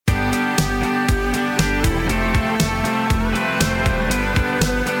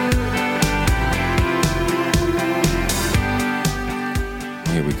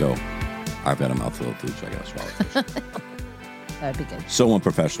I've got a mouthful of food, so I got to swallow first. That'd be good. So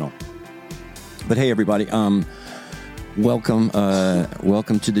unprofessional. But hey, everybody, welcome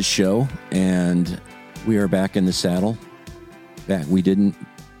to the show, and we are back in the saddle. We didn't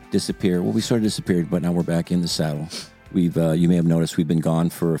disappear. Well, we sort of disappeared, but now we're back in the saddle. You may have noticed we've been gone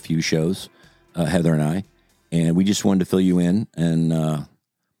for a few shows, Heather and I, and we just wanted to fill you in, and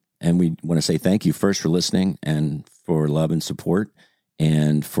we want to say thank you first for listening and for love and support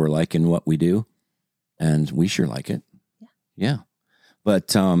and for liking what we do, and we sure like it. Yeah.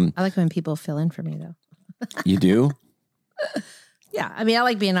 But I like when people fill in for me, though. You do? Yeah, I mean, I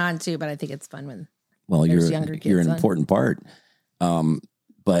like being on too, but I think it's fun when you're an important part. Back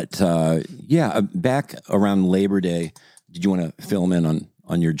around Labor Day, did you want to fill in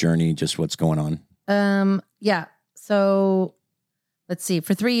on your journey, just what's going on? Yeah. So let's see.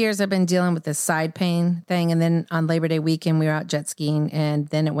 For 3 years, I've been dealing with this side pain thing. And then on Labor Day weekend, we were out jet skiing, and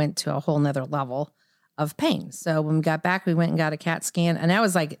then it went to a whole nother level of pain. So when we got back, we went and got a CAT scan, and I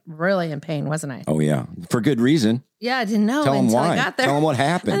was like really in pain, wasn't I? Oh yeah. For good reason. Yeah. I didn't know Tell them until why. I got there. Tell them what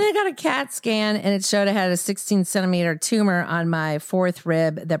happened. And then I got a CAT scan, and it showed I had a 16-centimeter tumor on my 4th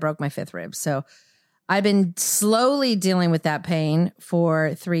rib that broke my 5th rib. So I've been slowly dealing with that pain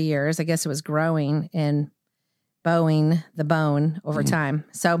for 3 years. I guess it was growing and bowing the bone over time.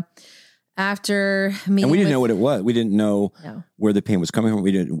 So after meeting, and we didn't know what it was. We didn't know where the pain was coming from.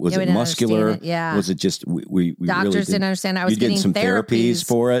 Was it muscular? Yeah. Was it just we doctors really didn't understand. I was getting some therapies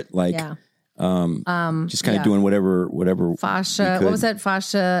for it, like just kind of doing whatever fascia. What was that?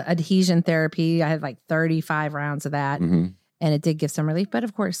 Fascia adhesion therapy. I had like 35 rounds of that, and it did give some relief. But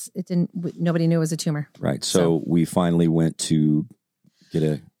of course, it didn't. Nobody knew it was a tumor. Right. So we finally went to get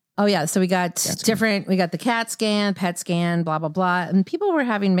a. Oh, yeah. So we got we got the CAT scan, PET scan, blah, blah, blah. And people were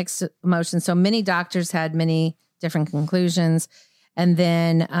having mixed emotions. So many doctors had many different conclusions. And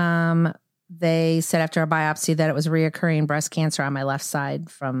then they said after a biopsy that it was reoccurring breast cancer on my left side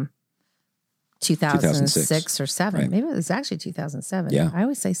from 2006 or 7. Right. Maybe it was actually 2007. Yeah. I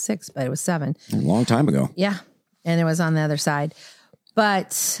always say 6, but it was 7. A long time ago. Yeah. And it was on the other side.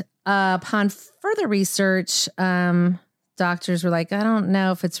 But upon further research, doctors were like, I don't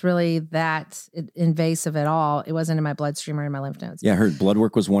know if it's really that invasive at all. It wasn't in my bloodstream or in my lymph nodes. Yeah, I heard blood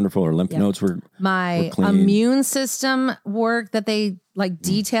work was wonderful. Her lymph nodes were my clean. Immune system work that they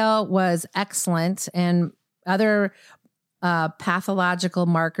detail was excellent, and other pathological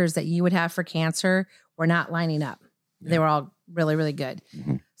markers that you would have for cancer were not lining up. Yeah. They were all really, really good.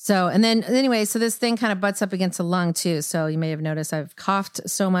 Mm-hmm. So, and then anyway, so this thing kind of butts up against the lung too. So you may have noticed I've coughed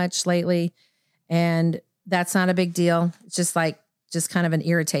so much lately, and that's not a big deal. It's just kind of an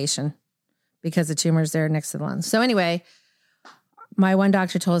irritation because the tumor's there next to the lungs. So anyway, my one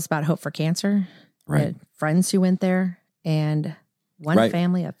doctor told us about Hope for Cancer. Right. I had friends who went there, and one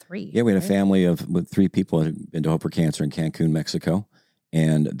family of 3. Yeah, we had a family with 3 people that had been to Hope for Cancer in Cancun, Mexico.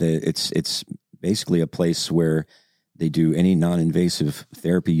 And it's basically a place where they do any non-invasive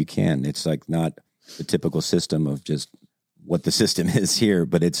therapy you can. It's like not the typical system of just what the system is here,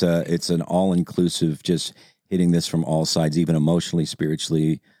 but it's an all-inclusive, just hitting this from all sides, even emotionally,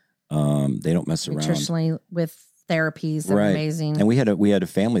 spiritually. They don't mess around. Nutritionally, with therapies that are amazing. And we had a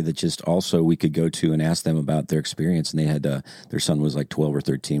family that just also we could go to and ask them about their experience. And they had their son was like 12 or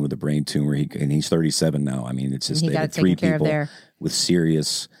 13 with a brain tumor, and he's 37 now. I mean, it's just they had 3 people with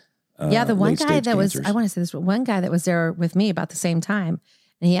serious. The one guy that cancers. was, I want to say this, one guy that was there with me about the same time,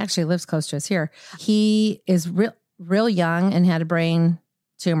 and he actually lives close to us here. He is real young and had a brain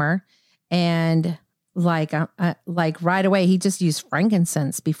tumor, and like right away he just used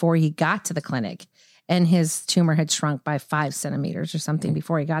frankincense before he got to the clinic, and his tumor had shrunk by 5 centimeters or something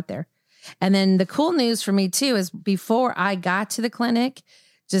before he got there. And then the cool news for me too is before I got to the clinic,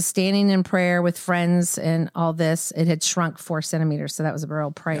 just standing in prayer with friends and all this, it had shrunk 4 centimeters. So that was a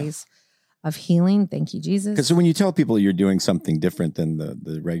real praise of healing. Thank you, Jesus. Because when you tell people you're doing something different than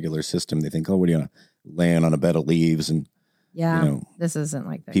the regular system, they think, oh, what are you laying on a bed of leaves and this isn't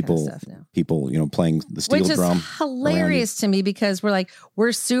like that people, kind of stuff. No. People, playing the steel drum. Which is hilarious to me because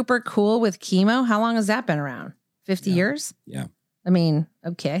we're super cool with chemo. How long has that been around? 50 years? Yeah. I mean,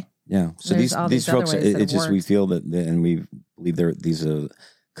 okay. Yeah. So these folks, it's just, we feel that, and we believe these are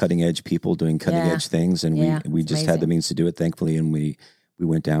cutting edge people doing cutting edge things. And we just had the means to do it, thankfully. And we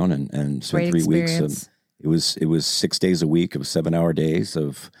went down and spent 3 weeks. It was 6 days a week. It was 7-hour days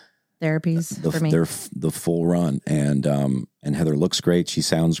of therapies for me. The full run. And Heather looks great. She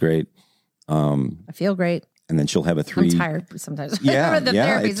sounds great. I feel great. And then she'll have a 3. I'm tired sometimes. Yeah. the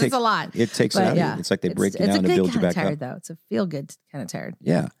therapies, it's a lot. It takes it out of you. It's like they break you down and build you back tired, up. Though. It's a feel good kind of tired.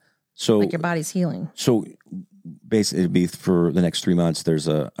 Yeah. So like your body's healing. So basically it'd be for the next 3 months. There's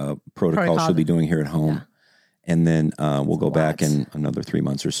a protocol she'll be doing here at home. Yeah. And then we'll go back in another 3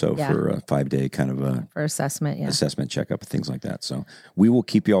 months or so for a 5-day kind of for assessment, assessment checkup and things like that. So we will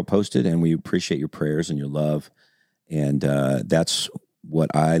keep you all posted, and we appreciate your prayers and your love. And that's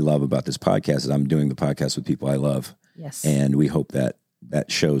what I love about this podcast is I'm doing the podcast with people I love. Yes. And we hope that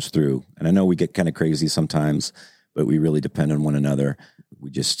shows through. And I know we get kind of crazy sometimes, but we really depend on one another.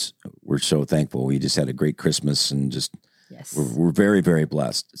 We're so thankful. We just had a great Christmas and just we're very, very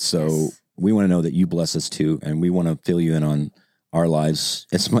blessed. So we want to know that you bless us too. And we want to fill you in on our lives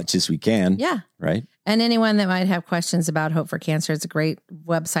as much as we can. Yeah. Right. And anyone that might have questions about Hope for Cancer, it's a great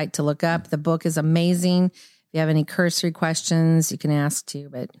website to look up. The book is amazing. If you have any cursory questions, you can ask too,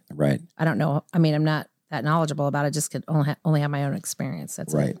 but I don't know. I mean, I'm not that knowledgeable about it. Just could only have my own experience.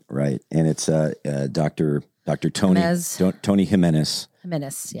 That's right. it. Right. And it's Dr. Tony Jimenez.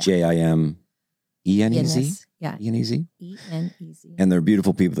 Jimenez. Yeah. Jimenez. Yeah. Enez. Enez. And they're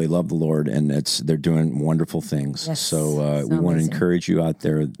beautiful people. They love the Lord, and they're doing wonderful things. Yes. So we want to encourage you out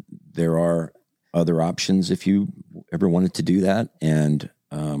there. There are other options if you ever wanted to do that, and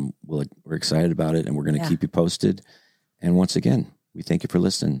we're excited about it, and we're going to keep you posted. And once again, we thank you for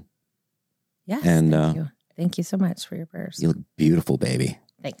listening. Yes, and thank you so much for your prayers. You look beautiful, baby.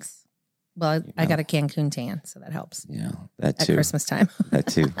 Thanks. Well, I got a Cancun tan, so that helps. Yeah, that too. At Christmas time. That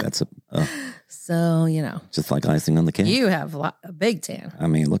too. That's so, just like icing on the cake. You have a big tan. I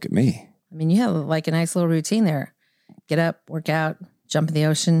mean, look at me. I mean, you have like a nice little routine there. Get up, work out, jump in the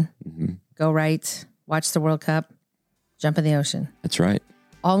ocean, go right, watch the World Cup, jump in the ocean. That's right.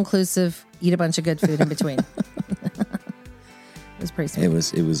 All inclusive, eat a bunch of good food in between. It was pretty sweet.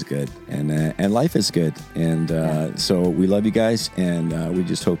 It was good, and life is good, and so we love you guys, and we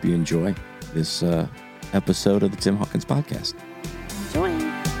just hope you enjoy this episode of the Tim Hawkins Podcast. Enjoy.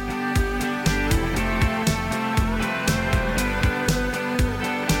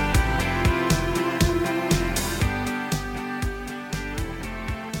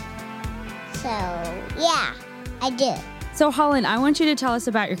 So yeah, I do. So Holland, I want you to tell us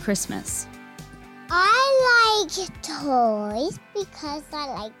about your Christmas. I like toys because I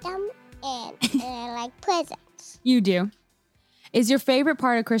like them, and I like presents. You do. Is your favorite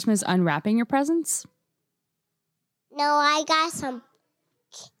part of Christmas unwrapping your presents? No, I got some.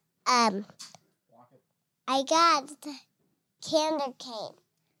 I got the candy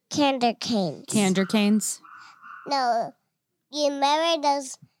canes. Candy canes. No, you remember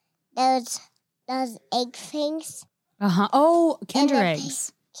those egg things? Oh, Kinder And the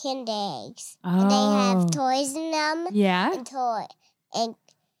eggs. Kinder eggs. Oh. And they have toys in them. Yeah.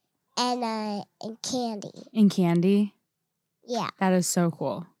 And candy. And candy. Yeah. That is so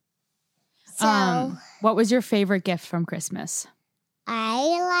cool. So what was your favorite gift from Christmas?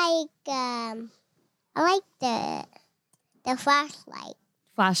 I like the flashlight.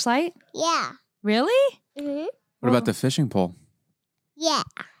 Flashlight? Yeah. Really? Mhm. What about the fishing pole? Yeah.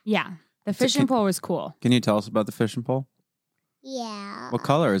 Yeah. The fishing pole was cool. Can you tell us about the fishing pole? Yeah. What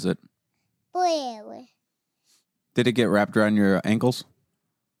color is it? Blue. Did it get wrapped around your ankles?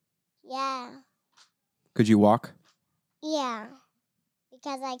 Yeah. Could you walk? Yeah.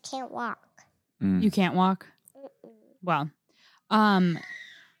 Because I can't walk. You can't walk? Mm-mm. Well,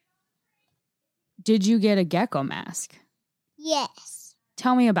 did you get a gecko mask? Yes.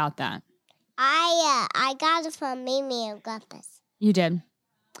 Tell me about that. I got it from Mimi and Gumpus. You did.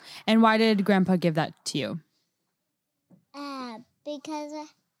 And why did Grandpa give that to you? Because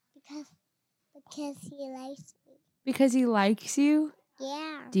he likes me. Because he likes you?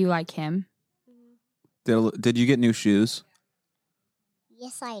 Yeah. Do you like him? Did you get new shoes?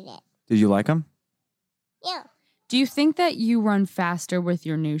 Yes, I did. Did you like them? Yeah. Do you think that you run faster with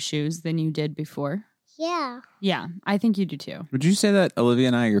your new shoes than you did before? Yeah. Yeah, I think you do too. Would you say that Olivia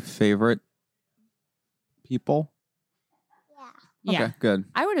and I are your favorite people? Yeah. Yeah, Okay, good.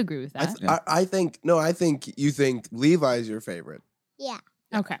 I would agree with that. I think you think Levi's your favorite. Yeah.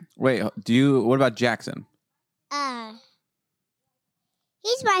 Okay. Wait, what about Jackson?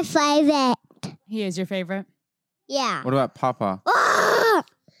 He's my favorite. He is your favorite? Yeah. What about Papa? Ah!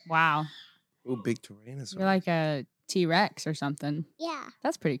 Wow. Oh, big Tyrannosaurus. You're like a T-Rex or something. Yeah.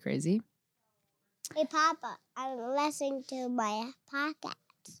 That's pretty crazy. Hey, Papa, I'm listening to my podcast.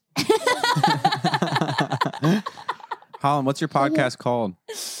 Holland, what's your podcast called?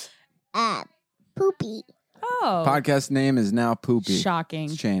 Poopy. Oh. Podcast name is now Poopy.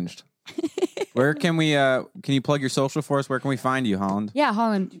 Shocking. It's changed. Where can we, can you plug your social for us? Where can we find you, Holland? Yeah,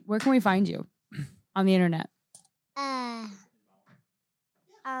 Holland, where can we find you on the internet? On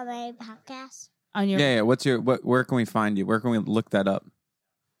my podcast. On your Yeah. Where can we find you? Where can we look that up?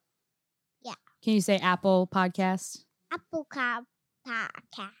 Yeah. Can you say Apple Podcast? Apple Car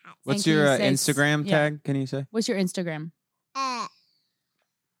Podcast. What's can your you say Instagram yeah. tag? Can you say? What's your Instagram?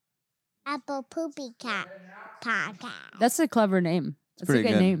 Apple Poopy Cat Podcast. That's a clever name. That's Pretty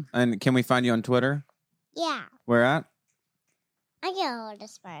a good name. And can we find you on Twitter? Yeah. Where at? I can hold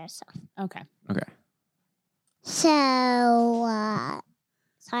this by myself. Okay. Okay. So I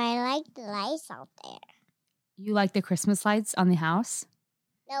like the lights out there. You like the Christmas lights on the house?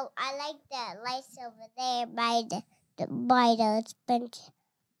 No, I like the lights over there by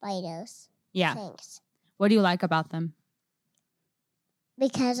those Yeah. things. What do you like about them?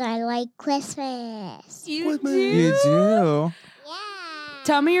 Because I like Christmas. You You do. Yeah.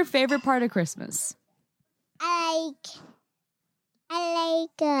 Tell me your favorite part of Christmas. I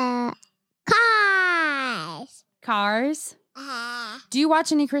like cars. Cars. I Do you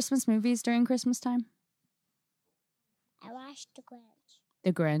watch any Christmas movies during Christmas time? watched the Grinch.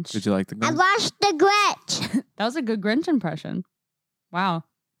 The Grinch. Did you like the I Grinch? watched the Grinch. That was a good Grinch impression. Wow.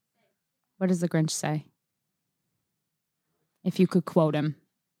 What does the Grinch say? If you could quote him,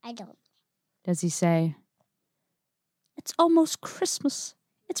 I don't. does he say, "It's almost Christmas.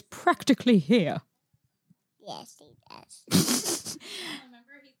 It's practically here"? Yes, he does. Does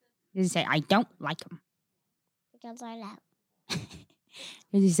he say, "I don't like him"? Because I love.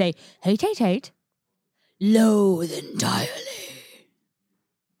 Does he say, hate, loathe entirely"?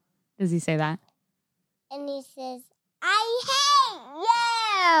 Does he say that? And he says, I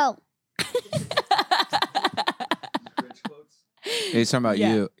hate you. He's talking about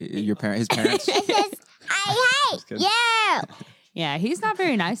Yeah. you, your parent, his parents. It says, I hate kidding. you. Yeah, he's not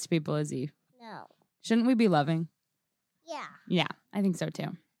very nice to people, is he? No. Shouldn't we be loving? Yeah. Yeah, I think so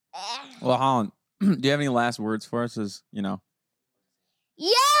too. Well, Holland, do you have any last words for us? As you know,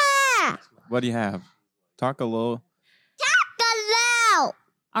 Yeah. what do you have? Talk a little. Hello.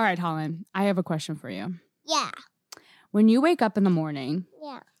 All right, Holland, I have a question for you. Yeah. When you wake up in the morning,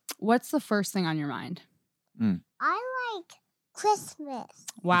 Yeah. what's the first thing on your mind? I like Christmas.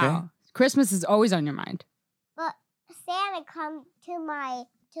 Wow. Okay. Christmas is always on your mind. But Santa come to my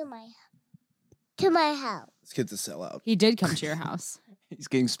house. This kid's a sellout. He did come to your house. He's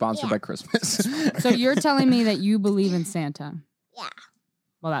getting sponsored Yeah. by Christmas. So you're telling me that you believe in Santa? Yeah.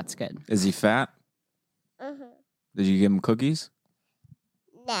 Well, that's good. Is he fat? Mm-hmm. Did you give him cookies?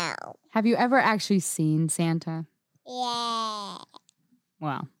 No. Have you ever actually seen Santa? Yeah.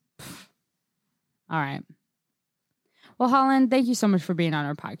 Wow. All right. Well, Holland, thank you so much for being on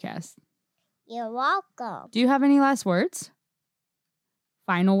our podcast. You're welcome. Do you have any last words?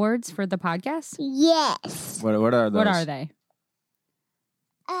 Final words for the podcast? Yes. What are those? What are they?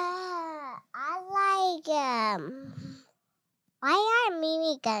 I like why aren't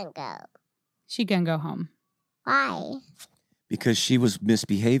Mimi gonna go? She can go home. Why? Because she was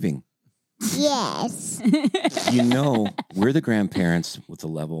misbehaving. Yes. You know, we're the grandparents with the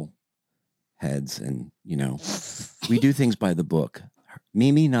level heads, and, you know, we do things by the book.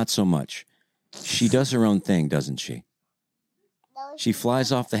 Mimi, not so much. She does her own thing, doesn't she? No, She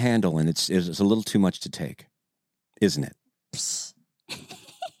flies off the handle, and it's a little too much to take, isn't it?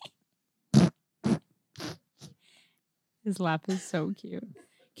 His laugh is so cute.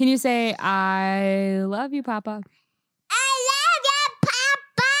 Can you say, "I love you, Papa"? I love you,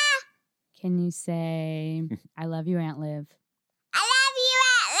 Papa. Can you say, "I love you, Aunt Liv"? I love you,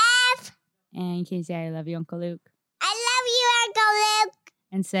 Aunt Liv. And can you say, "I love you, Uncle Luke"? I love you, Uncle Luke.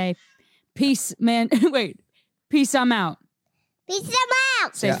 And say, "Peace, man." Wait, peace, I'm out. Peace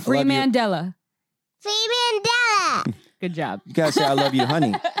out. Say, Yeah, I "Free love you." Mandela." Free Mandela. Good job. You gotta say, "I love you,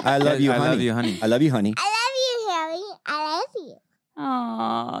 honey." I love you, I honey. love you, honey. I love you, honey. I love you, Harry. I love you.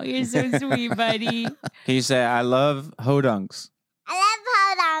 Oh, you're so sweet, buddy. Can you say I love hodunks? I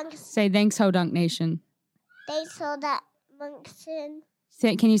love Hodunks. Say, "Thanks, Hodunk Nation." Thanks for that, Monkson.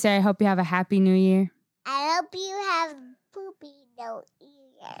 Say, can you say, "I hope you have a happy new year"? I hope you have poopy no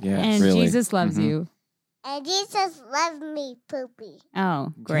ear. Yeah, And really. Jesus loves Mhm. you. And Jesus loves me, poopy.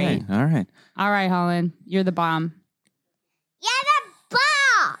 Oh, great. Okay, all right. All right, Holland. You're the bomb. You're the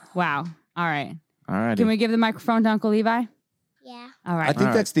ball. Wow. All right. All right. Can we give the microphone to Uncle Levi? Yeah. All I right. think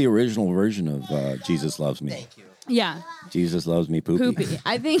All that's the original version of Jesus Loves Me. Yeah. Jesus loves me, poopy. Poopy.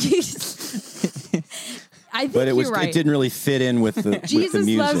 I think he's. I think But it was you're right. it didn't really fit in with the with the Jesus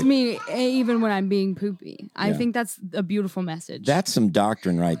music. loves me even when I'm being poopy. I Yeah. think that's a beautiful message. That's some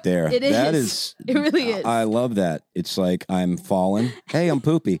doctrine right there. It That is. is. It really is. I love that. It's like I'm fallen. Hey, I'm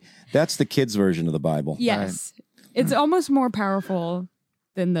poopy. That's the kids' version of the Bible. yes. It's almost more powerful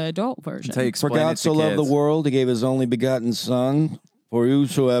than the adult version. Until you For explain it God to so loved the kids. world, He gave His only begotten Son. For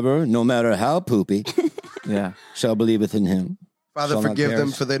whosoever, no matter how poopy, Yeah. shall believeth in Him. Father, shall not forgive them,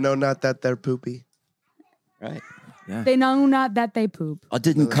 perish. for they know not that they're poopy. Right. They know not that they poop. I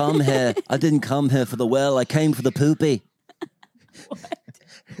didn't come here. I didn't come here for the well. I came for the poopy.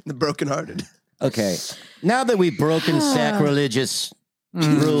 The brokenhearted. Okay. Now that we've broken sacrilegious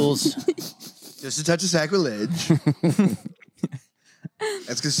rules, Just a touch of sacrilege.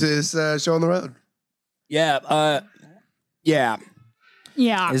 That's because it's show on the road. yeah, Yeah.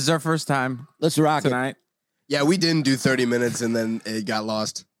 This is our first time let's rock tonight. Yeah, we didn't do 30 minutes and then it got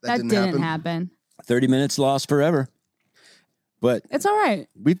lost. That didn't happen. it. 30 minutes lost forever. But It's all right.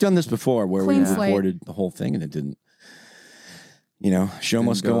 we've done this before where Clean we slate. recorded the whole thing and it didn't. Show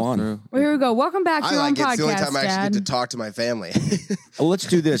must Didn't go on. through. Well, here we go. Welcome back to I your own like it. It's the only podcast, time I actually Dad. get to talk to my family. Oh, let's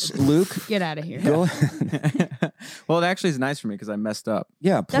do this. Luke, Get out of here. go. Well, it actually is nice for me because I messed up.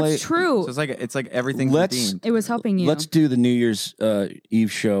 Yeah, play. That's true. So it's like everything's Let's- redeemed. It was helping you. Let's do the New Year's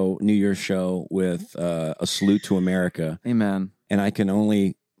Eve show, New Year's show with a salute to America. Amen. And I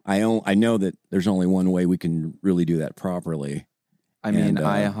know that there's only one way we can really do that properly. I mean, And,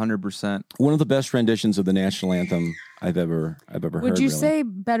 I 100%. One of the best renditions of the national anthem I've ever heard. Would you really. say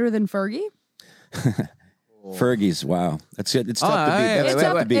better than Fergie? Fergie's? Wow, that's it. It's Oh, tough to beat. hey, That's wait,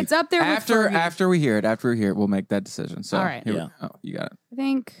 tough wait, to beat. It's up there After with Fergie. after we hear it, we'll make that decision. So All right. here we- Yeah. oh, you got it. I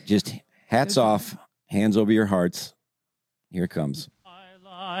think. Just hats off, hands over your hearts. Here it comes.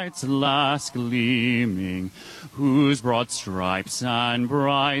 Lights last gleaming, whose broad stripes and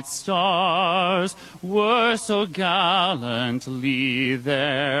bright stars were so gallantly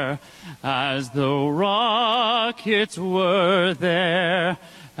there, as though rockets were there,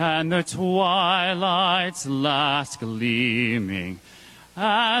 and the twilight's last gleaming,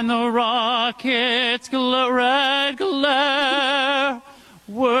 and the rockets' red glare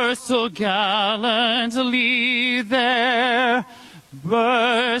were so gallantly there.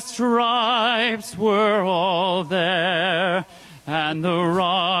 Burst stripes were all there, and the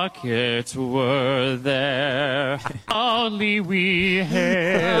rockets were there. Proudly we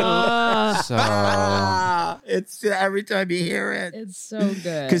hail. So It's every time you hear it. It's so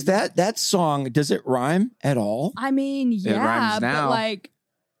good. Because that song, does it rhyme at all? I mean, yeah, rhymes but now. like,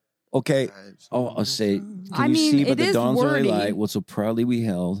 Okay. Oh, I'll say. Can I you mean, see by it the is dawn's early wordy. light what so proudly we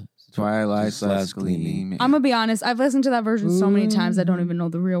held? twilight's Last last gleaming. I'm gonna be honest. I've listened to that version so many times I don't even know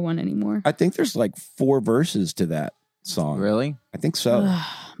the real one anymore. I think there's like 4 verses to that song. Really? I think so.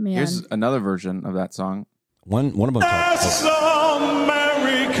 Man, Here's another version of that song. One of them. That's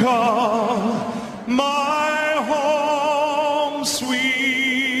America, my home,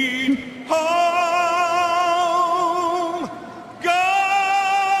 sweet home.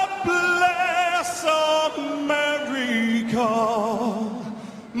 God bless America,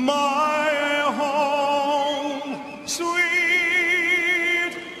 my home,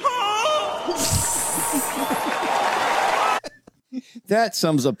 sweet home. That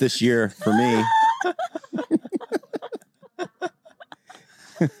sums up this year for me.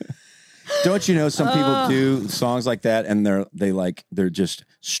 Don't you know some people do songs like that and they're just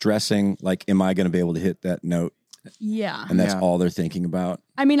stressing like, am I going to be able to hit that note? yeah. And that's Yeah. all they're thinking about.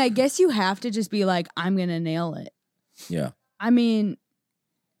 I mean, I guess you have to just be like, I'm gonna nail it. Yeah. I mean,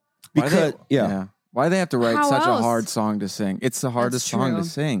 Why Because they, Why do they have to write How such else? a hard song to sing? It's the hardest song true. to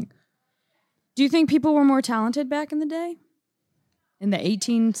sing. do you think people were more talented back in the day? In the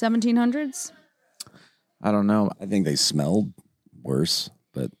 1700s? I don't know. I think they smelled worse,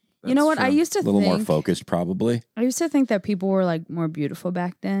 but You know what? That's I true. used to a little think more focused probably. I used to think that people were like more beautiful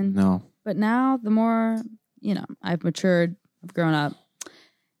back then. No. But now the more, I've matured, I've grown up,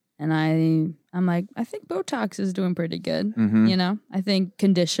 and I'm like, I think Botox is doing pretty good. Mhm. I think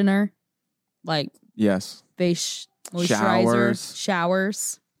conditioner, like Yes. face moisturizer, Showers.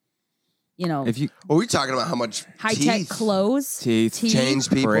 showers, If you Well, we're talking about how much high tech teeth clothes, teeth, change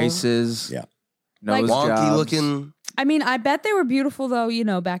people. braces, Yeah. nose Like- wonky jobs. looking. I mean, I bet they were beautiful though,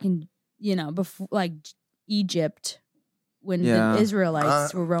 back in, before like Egypt when Yeah. the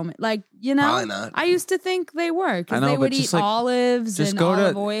Israelites were roaming. Like, Probably not. I used to think they were I because know, they but would just, eat like, olives just and go to-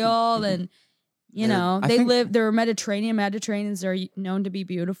 olive oil and, Yeah. I they think- they were Mediterranean. Mediterraneans are known to be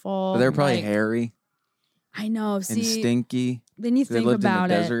beautiful. But they're probably like, hairy I know. and See, stinky. then you They think lived in about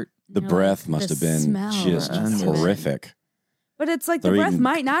the it. desert. The you know, breath like, must the have been smell just of it. horrific. But it's like the They're breath eating-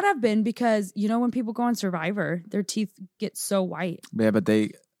 might not have been because, when people go on Survivor, their teeth get so white. Yeah, but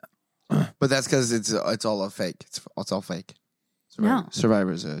they But that's because it's all a fake. It's all fake. No.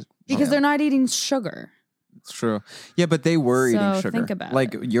 Survivor's a Because they're not eating sugar. It's true. Yeah, but they were So eating sugar. think about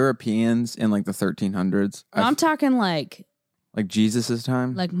like it. Europeans in like the 1300s. No, I'm talking like like Jesus's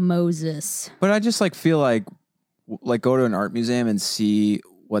time. Moses. But I just like feel like go to an art museum and see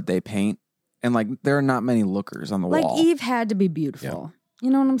what they paint And like, there are not many lookers on the Like wall. Eve had to be beautiful. You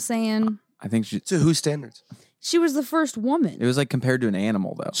know what I'm saying? I think she. To whose standards? She was the first woman. It was like compared to an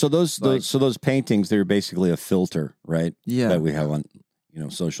animal, though. So those paintings, they're basically a filter, right? Yeah. That we have on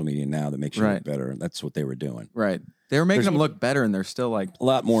social media now that makes you look Right. better. And that's what they were doing. Right. They were making them look better, and they're still like. A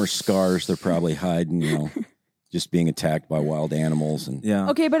lot more scars they're probably hiding, just being attacked by wild animals and Yeah.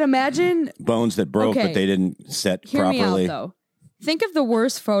 Okay, but imagine, bones that broke, Okay. but they didn't set hear properly. me out though. Think of the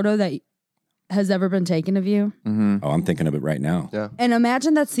worst photo that has ever been taken of you. Mm-hmm. Oh, I'm thinking of it right now. Yeah. And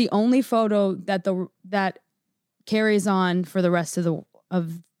imagine that's the only photo that carries on for the rest of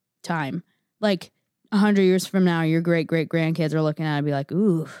time. Like 100 years from now, your great grandkids are looking at it and be like,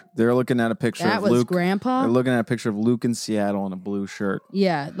 "Ooh, They're looking at a picture that of was Luke. Grandpa." They're looking at a picture of Luke in Seattle in a blue shirt.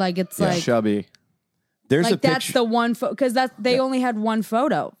 Yeah, like it's like Chubby. There's a like that's picture, the one photo because they only had one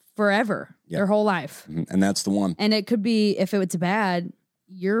photo forever, Yeah. their whole life, and that's the one. and it could be if it's bad,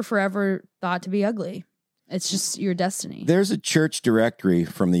 you're forever thought to be ugly. It's just your destiny. There's a church directory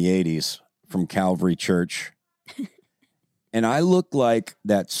from the 80s from Calvary Church. And I look like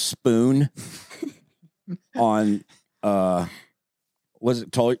that spoon on was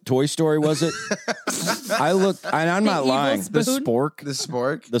it Toy Story, was it? I look, and I'm not evil lying. spoon? The spork. The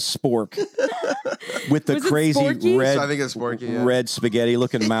spork. The spork with the Was it crazy Sporky? red So I think it's sporky. Yeah. red spaghetti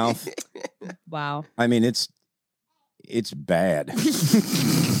looking mouth. Wow. I mean, it's bad.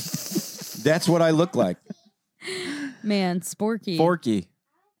 That's what I look like. Man, Sporky. Forky.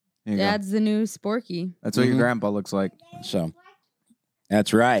 There you go. Dad's the new Sporky. That's what your grandpa looks like. So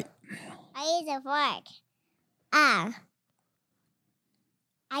that's right. I use a fork. I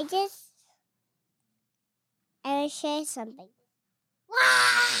will share something.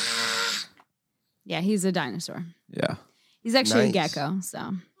 Yeah, he's a dinosaur. Yeah. He's actually a Nice. gecko,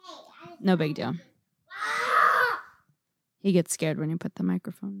 so no big deal. He gets scared when you put the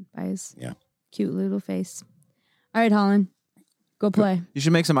microphone by his cute little face. All right, Holland, go play. You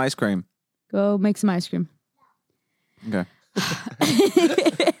should make some ice cream. Go make some ice cream. Okay.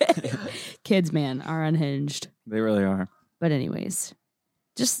 Kids, man, are unhinged. They really are. But anyways,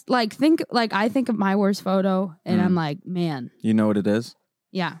 just like I think of my worst photo, and I'm like, man, You know what it is?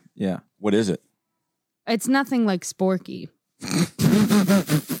 yeah, Yeah. What is it? it's nothing like Sporky,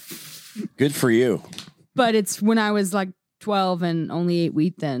 Good for you. but it's when I was like 12 and only ate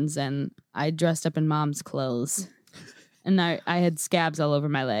wheat thins, and I dressed up in mom's clothes, and I had scabs all over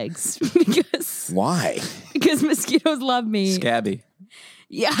my legs Why? because mosquitoes love me. Scabby.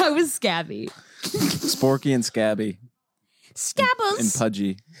 Yeah, I was scabby. Sporky and Scabby. Scabbles. And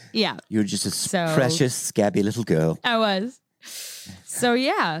Pudgy. Yeah, You're just a So- precious, scabby little girl. I was. So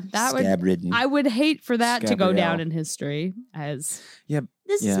yeah, that would Scab-ridden. I would hate for that to go Gabrielle. down in history as Yeah.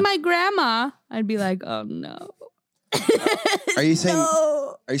 this Yeah. is my grandma. I'd be like, oh no. Are you saying?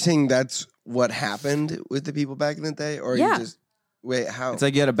 No. Are you saying that's what happened with the people back in the day, or Yeah. you just wait? How? It's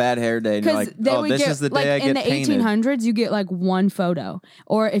like you had a bad hair day and you're Because like, they oh, would this get is the like day I in get the painted. 1800s, you get like one photo,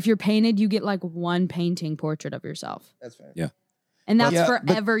 or if you're painted, you get like one painting portrait of yourself, that's fair. Yeah. and that's Yeah, but-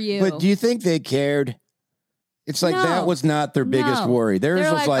 forever you. But do you think they cared? It's like No. that was not their biggest No. worry. Theirs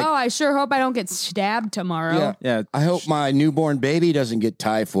They're was like, oh, I sure hope I don't get stabbed tomorrow. Yeah. Yeah. I hope my newborn baby doesn't get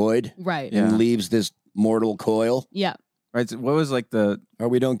typhoid Right. Yeah. and leaves this mortal coil, Yeah. Right. So what was like the or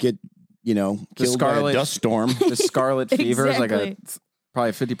we don't get, killed by a scarlet- dust storm. the scarlet fever is like Exactly. probably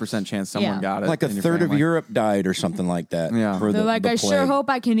a 50% chance someone Yeah. got it. Like a in your third of family. Europe died or something like that. Yeah. for They're the, like, the I sure plague. hope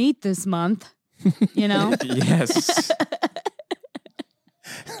I can eat this month. You know? Yes.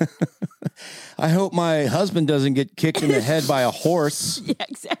 I hope my husband doesn't get kicked in the head by a horse Yeah,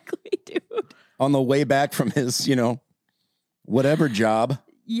 exactly, dude. on the way back from his, whatever job,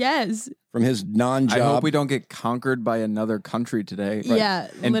 Yes. from his I non-job. hope we don't get conquered by another country today. Yeah.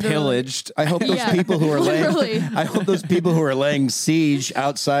 And literally. pillaged. I hope those Yeah, people who are literally. laying. I hope those people who are laying siege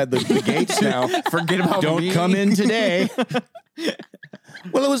outside the gates now Forget about don't me. come in today.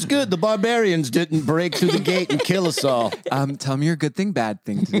 Well, it was good. The barbarians didn't break through the gate and kill us all. Tell me your good thing, bad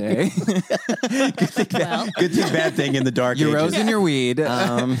thing today. Well, Good thing, bad thing in the dark you ages. rose in your weed. Good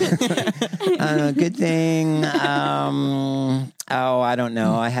thing. I don't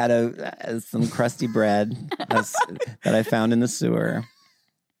know. I had some crusty bread that I found in the sewer.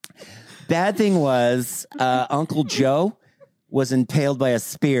 Bad thing was Uncle Joe was impaled by a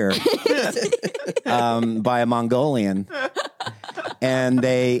spear by a Mongolian. And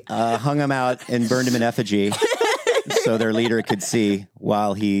they hung him out and burned him in effigy so their leader could see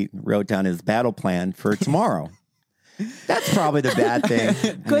while he wrote down his battle plan for tomorrow. That's probably the bad thing.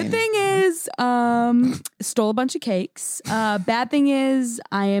 good thing is, stole a bunch of cakes. Bad thing is,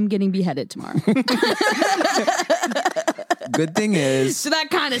 I am getting beheaded tomorrow. Good thing is, So that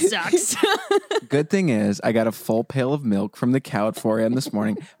kind of sucks. good thing is, I got a full pail of milk from the cow at 4 a.m. this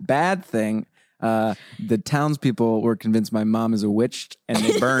morning. Bad thing, the townspeople were convinced my mom is a witch and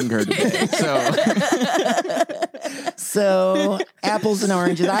they burned her today. So apples and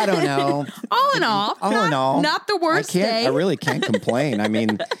oranges. I don't know. All in all, not the worst day. I really can't complain. I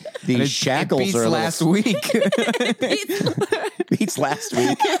mean, these shackles beats are a little- last week. beats last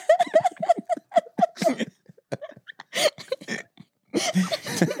week.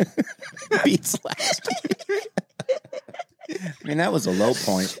 Beats last week. I mean, that was a low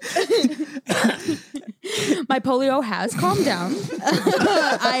point. My polio has calmed down.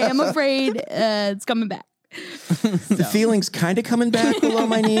 I am afraid it's coming back. The feeling's kind of coming back below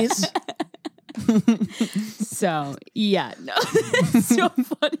my knees. So, yeah, no, it's so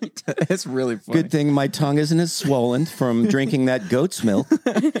funny. It's really funny. Good thing my tongue isn't as swollen from drinking that goat's milk.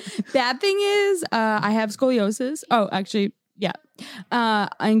 Bad thing is, I have scoliosis. Oh, actually, yeah.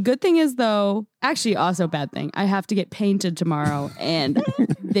 And good thing is, though, actually, also bad thing, I have to get painted tomorrow, and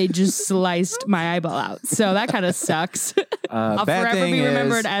they just sliced my eyeball out. So that kind of sucks. I'll bad forever thing be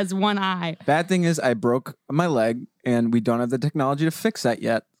remembered is- as one eye. Bad thing is, I broke my leg, and we don't have the technology to fix that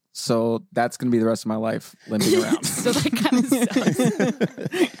yet. So that's going to be the rest of my life limping around. So that kind of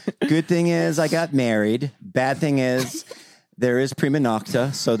sucks. Good thing is I got married. Bad thing is there is prima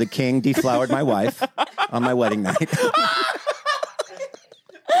nocta, so the king deflowered my wife on my wedding night.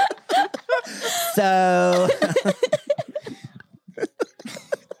 So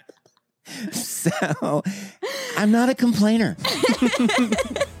I'm not a complainer.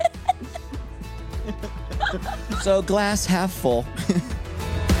 So glass half full.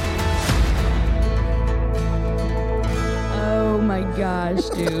 Oh my gosh,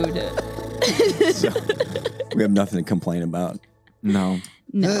 dude. We have nothing to complain about. No.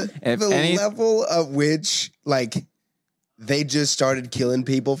 No. If The any- level of which, like, they just started killing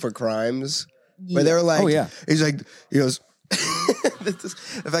people for crimes. Where they're like, Oh, yeah. He's like, he goes, the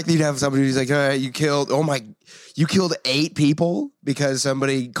fact that you'd have somebody who's like, all right, you killed 8 people because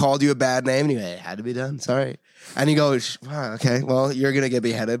somebody called you a bad name. And you go, it had to be done. Sorry. And he goes, wow, okay, well, you're going to get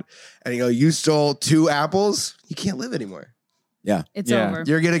beheaded. And you go, you stole 2 apples. You can't live anymore. Yeah. It's Yeah. over.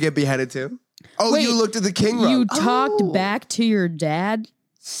 You're going to get beheaded too. Oh, Wait, you looked at the king rug. You talked Oh. back to your dad?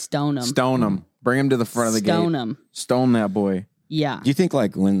 Stone him. Stone him. Bring him to the front of the Stone gate. him. Stone that boy. Yeah. Do you think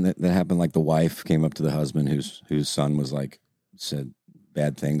like when that happened, like the wife came up to the husband whose son was like said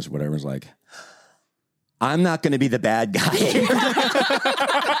bad things, or whatever, was like, I'm not going to be the bad guy.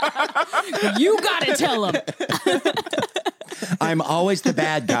 You gotta tell him. I'm always the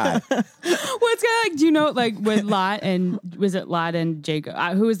bad guy. Well, it's kind of like, do you know, like with Lot and was it Lot and Jacob?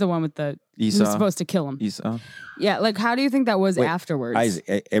 Who was the one with the who was Esau. supposed to kill him? Esau. Yeah, like how do you think that was Wait, afterwards?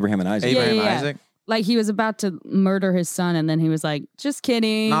 Abraham and Isaac. Abraham, yeah. Isaac. Like he was about to murder his son, and then he was like, "Just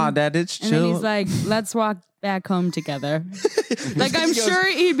kidding." Nah, Dad, it's and then chill. he's like, "Let's walk back home together." Like I'm He goes- sure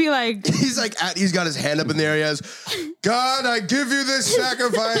he'd be like, He's like, he's got his hand up in the air. He goes, God, I give you this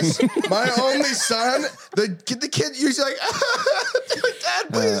sacrifice, my only son. The kid, he's like,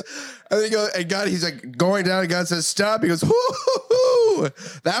 Dad, please. And then he goes, and God, he's like going down, and God says, stop. He goes, hoo,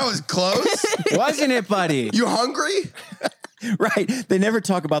 that was close. Wasn't it, buddy? You hungry? Right. They never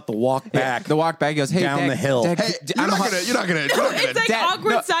talk about the walk back. The walk back. He goes, hey, Down Dad, the hill. Dad, Hey, you're not gonna. it's like Dad, awkward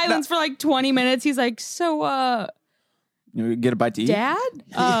no, silence for like 20 minutes. He's like, "So, You get a bite to eat. Dad,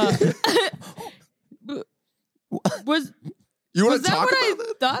 was You want was to that talk what I about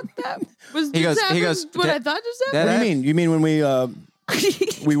that? thought that was? He goes- just he happened? goes, What I Dad- thought just Dad, What happened. do you mean? You mean when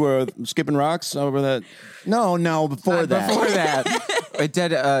we were skipping rocks over that? No, before that. Before that, wait,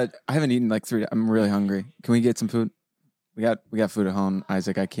 Dad, I haven't eaten like 3 days. I'm really hungry. Can we get some food? We got food at home,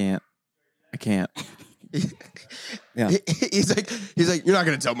 Isaac. I can't. Yeah. He's like, you're not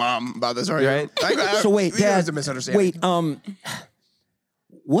gonna tell mom about this, are you? Right. Like, So wait, we know Dad. it's a misunderstanding. Wait,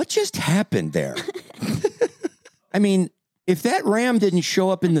 what just happened there? I mean, if that ram didn't show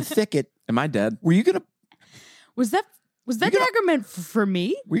up in the thicket, Am I dead? were you gonna Was that dagger meant for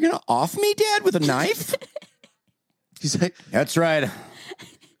me? off me, Dad, with a knife? He's like, That's right.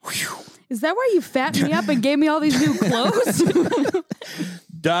 Is that why you fattened me up and gave me all these new clothes?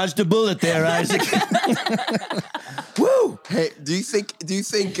 Dodged a bullet there, Isaac. Woo! hey, do you think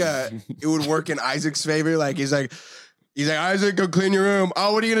it would work in Isaac's favor? Like he's like, Isaac, go clean your room.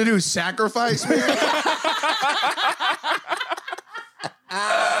 Oh, what are you gonna do? Sacrifice me?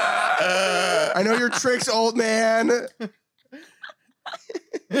 I know your tricks, old man.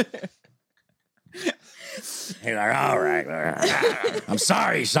 He's like, all right. I'm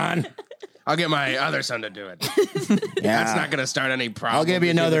sorry, son. I'll get my other son to do it. Yeah. That's not gonna start any problem. I'll give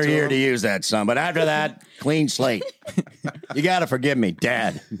you between the another two year of to them. use that, son. But after that, clean slate. You got to forgive me,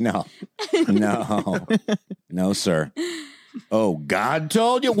 Dad. No, sir. Oh, God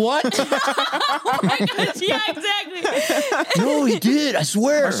told you what? Oh my gosh, yeah, exactly. No, he did. I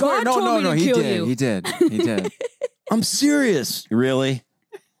swear. God told me to He kill did. you. He did. He did. I'm serious. Really?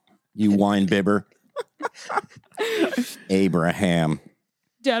 You wine bibber. Abraham.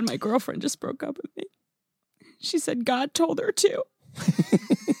 Dad, my girlfriend just broke up with me. She said God told her to.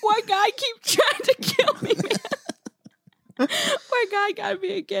 Why God keep trying to kill me, man? Why God got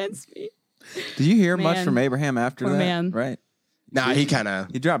me against me? Did you hear much Man. from Abraham after Poor that? man. Right. Nah, he kind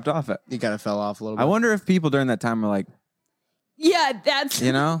of He dropped off it. fell off a little bit. I wonder if people during that time were like, Yeah, that's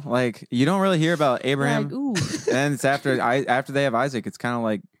you know, like you don't really hear about Abraham. like, ooh. And it's after they have Isaac, it's kind of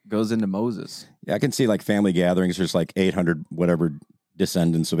like goes into Moses. Yeah, I can see like family gatherings. There's like 800 whatever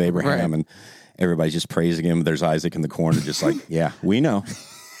descendants of Abraham, Right. and everybody's just praising him. There's Isaac in the corner, just like, yeah, we know.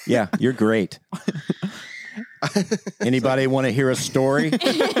 Yeah, you're great. Anybody want to hear a story?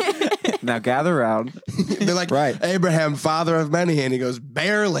 Now gather around. They're like, Right. Abraham, father of many. And he goes,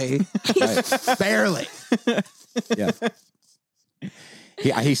 barely. Barely. Yeah.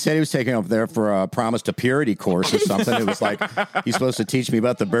 He said he was taking up there for a promise to purity course or something. It was like, he's supposed to teach me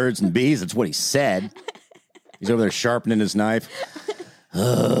about the birds and bees. That's what he said. He's over there sharpening his knife.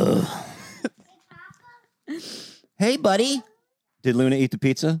 Hey, buddy. Did Luna eat the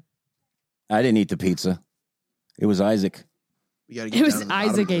pizza? I didn't eat the pizza. It was Isaac. We gotta get It down was to the bottom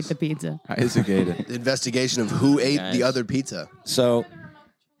Isaac of ate this. the pizza. Isaac ate it. The investigation of who ate the other pizza. So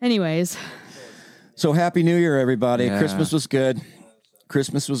Anyways, Happy New Year, everybody. Yeah. Christmas was good.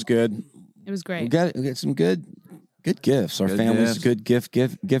 Christmas was good. it was great. We got some good gifts. Our Good family's gifts.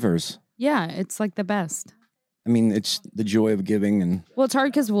 good givers. Yeah, it's like the best. I mean, it's the joy of giving. And Well, it's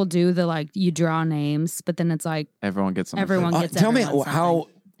hard because we'll do the like you draw names, but then it's like Everyone gets something. everyone gets. tell me everyone how.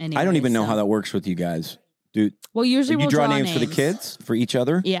 something I don't even know anyway, how so- that works with you guys, dude. Well, usually You we'll draw names for the kids, for each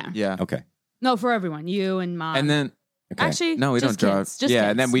other. Yeah. Yeah. Okay. No, for everyone. You and mom. And then Okay. actually, no, we just don't draw. Kids, just yeah, kids.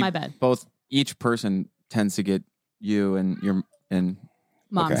 and then we My bad. both each person tends to get you and your and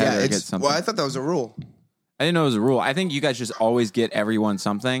Mom's. Okay. Yeah, Heather it's, gets something. well, I thought that was a rule. I didn't know it was a rule. I think you guys just always get everyone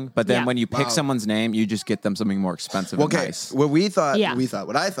something, but then Yeah. when you pick Wow. someone's name, you just get them something more expensive and Okay, nice. what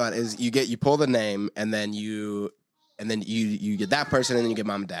I thought is you pull the name and then you get that person and then you get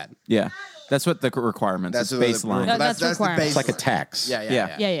mom and dad. Yeah, that's what the requirements. That's It's what the baseline. rule- That's the requirements. It's like a tax.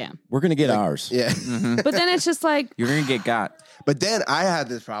 Yeah. Yeah. We're gonna get ours. Yeah. But then it's just like, You're gonna get got. But then I had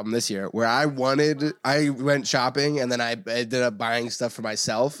this problem this year where I went shopping and then I ended up buying stuff for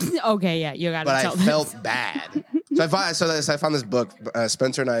myself, okay, yeah, you got to but I tell this. felt bad. So I found this book.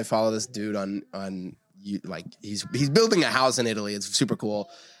 Spencer and I follow this dude on like he's building a house in Italy. It's super cool.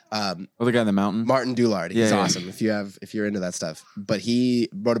 Oh, the guy in the mountain. Martin Doulard. He's Yeah, yeah. awesome if you're into that stuff. But he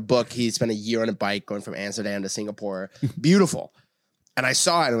wrote a book. He spent a year on a bike going from Amsterdam to Singapore. Beautiful. And I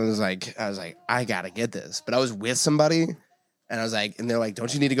saw it and I was like, I gotta get this. But I was with somebody and I was like, and they're like,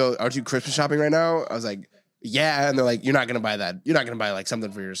 don't you need to go? Aren't you Christmas shopping right now? I was like, yeah. And they're like, you're not gonna buy that. You're not gonna buy like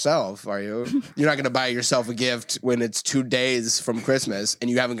something for yourself, are you? You're not gonna buy yourself a gift when it's 2 days from Christmas and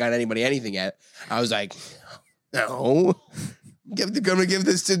you haven't got anybody anything yet. I was like, no. I'm gonna give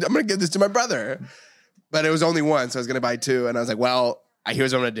this to my brother. But it was only one, so I was gonna buy two, and I was like, well,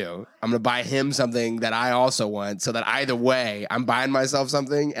 here's what I'm gonna do. I'm gonna buy him something that I also want, so that either way, I'm buying myself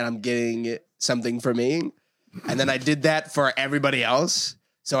something and I'm getting something for me. And then I did that for everybody else.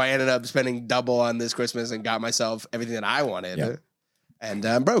 So I ended up spending double on this Christmas and got myself everything that I wanted. Yep. And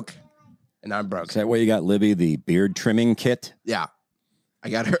I'm broke. And now I'm broke. Is that why you got Libby the beard trimming kit? Yeah. I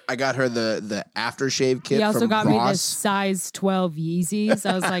got her the aftershave kit. He also from got me Ross. this size 12 Yeezys.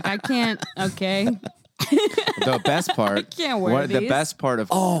 I was like, I can't. Okay. The best part. can't wear The these. best part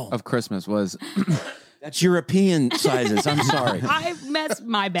of Christmas was That's European sizes. I'm sorry. I messed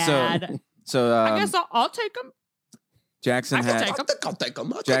my bad. so. I guess I'll take them. Jackson I can had take 'em. I'll take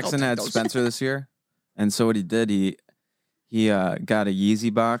 'em. Jackson had Spencer this year, and so what he did, he got a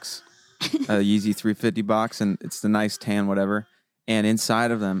Yeezy box, a Yeezy 350 box, and it's the nice tan whatever. And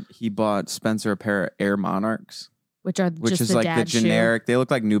inside of them, he bought Spencer a pair of Air Monarchs, Which are which just is the like the dad shoe. generic. They look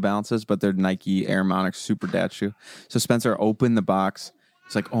like New Balances, but they're Nike Air Monarchs, super dad shoe. So Spencer opened the box.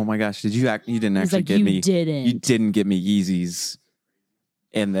 He's like, "Oh my gosh, you didn't He's actually like, get you me. didn't. You didn't get me Yeezys."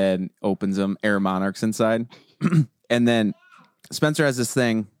 And then opens them, Air Monarchs inside, and then Spencer has this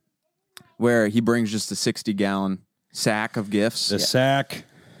thing where he brings just a 60-gallon sack of gifts. The sack.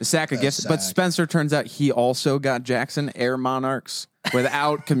 A sack of gifts. But sack. Spencer turns out he also got Jackson Air Monarchs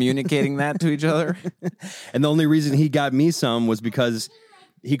without communicating that to each other. And the only reason he got me some was because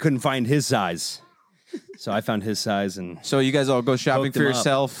he couldn't find his size. So I found his size and So you guys all go shopping Hooked for him up.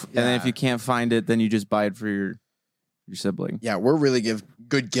 yourself, and then if Yeah. you can't find it, then you just buy it for your your sibling. Yeah, we're really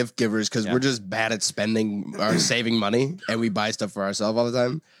good gift givers because we're just bad at spending or saving money, and we buy stuff for ourselves all the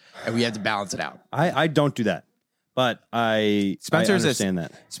time, and we have to balance it out. I don't do that, but I understand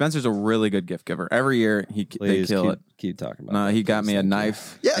that. Spencer's a really good gift giver. Every year they Please kill it. Keep talking about No, that. he got me a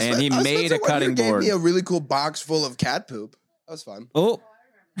knife, Yeah, and he made Spencer a one year cutting gave board. me a really cool box full of cat poop. That was fun. Oh,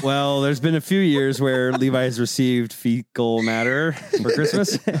 well, there's been a few years where Levi has received fecal matter for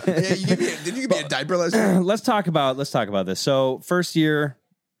Christmas. Yeah, did you give me a diaper last year? Let's talk about this. So first year,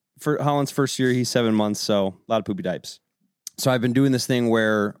 for Holland's first year, he's 7 months, so a lot of poopy diapers. So I've been doing this thing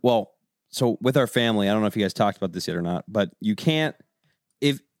where, so with our family, I don't know if you guys talked about this yet or not, but you can't,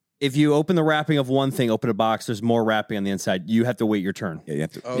 if you open the wrapping of one thing, open a box, there's more wrapping on the inside. You have to wait your turn. Yeah, you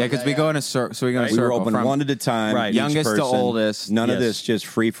have to. Yeah, because we go in a circle. So we go in a We circle. were open from one at a time. Right. each youngest to person. oldest. None of Yes. this, just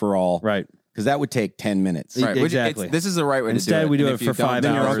free for all. Right. Because that would take 10 minutes. Right. which- Exactly. This is the right way Instead, to do it. we do And it if you for don't 5 do it,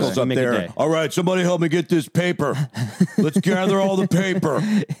 Then your hours. uncle's You up make a there. day. All right, somebody help me get this paper. Let's gather all the paper.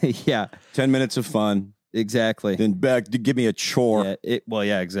 Yeah, 10 minutes of fun. exactly. Then back to give me a chore.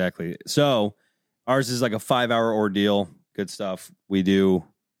 Yeah, exactly. So ours is like a 5-hour ordeal. Good stuff.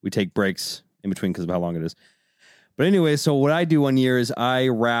 We take breaks in between because of how long it is. But anyway, so what I do one year is I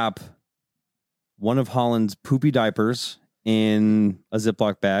wrap one of Holland's poopy diapers in a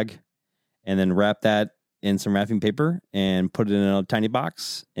Ziploc bag and then wrap that in some wrapping paper and put it in a tiny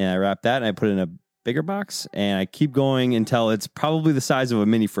box. And I wrap that and I put it in a bigger box and I keep going until it's probably the size of a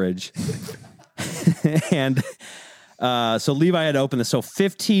mini fridge. And so Levi had to open this. So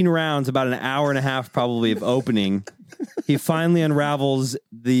 15 rounds, about an hour and a half probably of opening. He finally unravels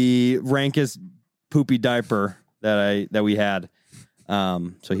the rankest poopy diaper that we had.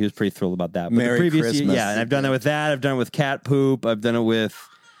 So he was pretty thrilled about that. But Merry the previous Christmas. year, yeah, and I've done it with that. I've done it with cat poop. I've done it with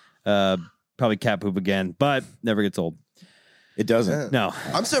probably cat poop again, but never gets old. It doesn't. No.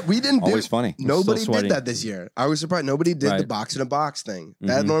 I'm sorry, we didn't do Always funny. Nobody Still sweaty. did that this year. I was surprised. Nobody did the Right. box in a box thing.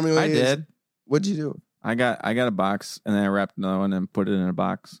 That Mhm. normally I is- did. What'd you do? I got a box and then I wrapped another one and put it in a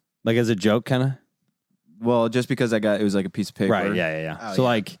box. Like as a joke, kind of? Well, just because it was like a piece of paper. Right, yeah. Oh, So yeah.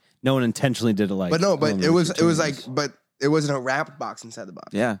 like no one intentionally did it like. But no, oh, but maybe it was for like, twos. but it wasn't a wrapped box inside the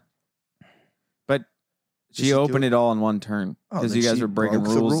box. Yeah. But Did she she do opened it? it all in one turn because then you guys she were breaking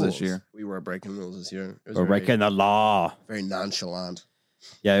broke the rules this year. We were breaking rules this year. It was Or very, breaking the law. very nonchalant.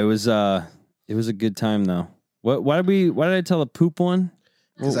 Yeah, it was a good time though. Why did I tell the poop one?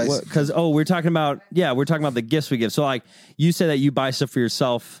 'Cause we're talking about the gifts we give. So like you say that you buy stuff for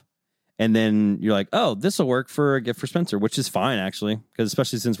yourself and then you're like, oh, this will work for a gift for Spencer, which is fine actually. Because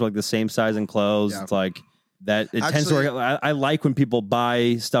especially since we're like the same size and clothes, Yeah. it's like that it tends to Actually- work. I like when people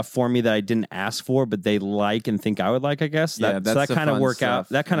buy stuff for me that I didn't ask for, but they like and think I would like, I guess. Yeah, So that's that the kind of fun stuff.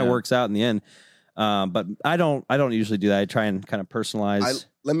 That kind of Yeah. works out in the end. But I don't usually do that. I try and kind of personalize.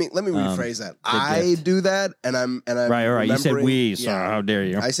 Let me rephrase that. I gift. do that, and I'm Right. You said remembering- we, so yeah. how dare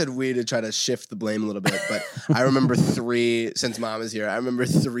you? I said we to try to shift the blame a little bit, but I remember 3 since Mom is here. I remember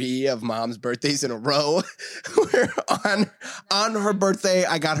 3 of Mom's birthdays in a row, where on her birthday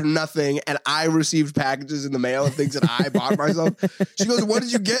I got her nothing, and I received packages in the mail of things that I bought myself. She goes, "What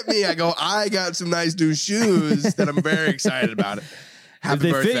did you get me?" I go, "I got some nice new shoes that I'm very excited about." If Happy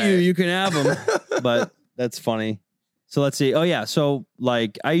they birthday. fit you, you can have them. But that's funny. So let's see. Oh yeah. So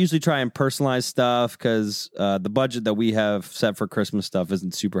like I usually try and personalize stuff because the budget that we have set for Christmas stuff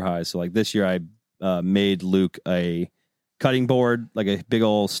isn't super high. So like this year I made Luke a cutting board, like a big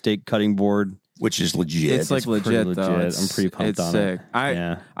old steak cutting board. Which is legit. It's like pretty legit though. legit. It's, I'm pretty pumped it's on sick.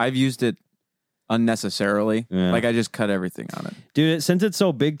 it. I've used it unnecessarily. Yeah. Like I just cut everything on it. Dude, since it's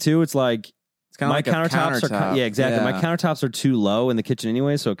so big too, it's like It's kind of my like countertops a countertop. are yeah, exactly. My Yeah. countertops are too low in the kitchen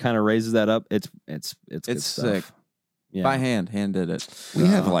anyway, so it kind of raises that up. It's good It's stuff. sick. Yeah. By hand. Hand did it. we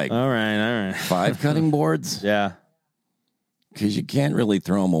have like All right. 5 cutting boards Yeah. because you can't really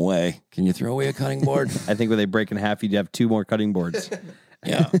throw them away. Can you throw away a cutting board? I think when they break in half, you'd have 2 more cutting boards.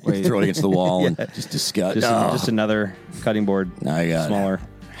 Yeah. Wait. Throw it against the wall and Yeah. just discuss. Just another cutting board, Now I got smaller.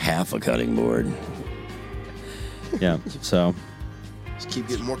 half a cutting board. Yeah. So, Just keep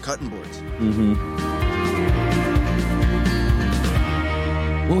getting more cutting boards.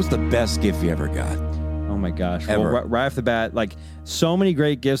 What was the best gift you ever got? oh my gosh. Ever. Well, right off the bat, like so many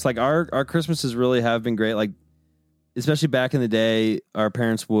great gifts. Like our Christmases really have been great. Like, especially back in the day, our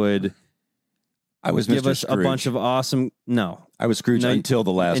parents would I was give Mr. us Scrooge. a bunch of awesome. No, I was Scrooge No, until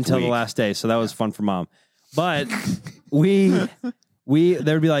the last until week. the last day. So that was fun for Mom. But there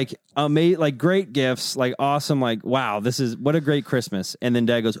would be like like great gifts, like awesome, like wow, this is what a great Christmas. And then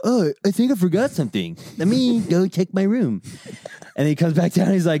Dad goes, oh, I think I forgot something. Let me go check my room. And he comes back down.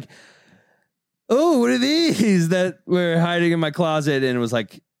 And he's like, oh, what are these that were hiding in my closet? And it was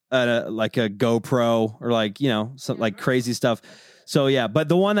like like a GoPro or like, you know, some like crazy stuff. So yeah, but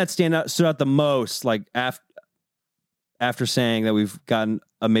the one that stood out the most, like after saying that we've gotten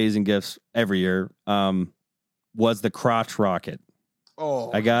amazing gifts every year, was the crotch rocket.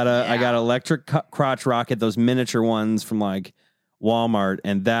 Oh, I got an electric crotch rocket, those miniature ones from like Walmart,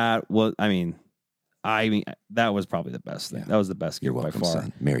 and that was, I mean, that was probably the best thing. Yeah. That was the best You're gift welcome, by far.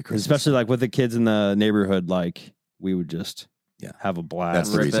 son. Merry Christmas. Especially like with the kids in the neighborhood, like we would just have a blast. That's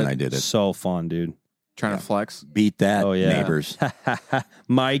the Rip reason it. I did it. So fun, dude. Trying to flex. Beat that, Oh yeah, neighbors.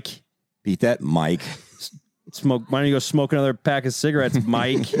 Mike. Beat that, Mike. Smoke. Why don't you go smoke another pack of cigarettes,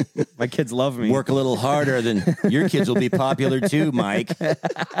 Mike? My kids love me. Work a little harder, then your kids will be popular too, Mike.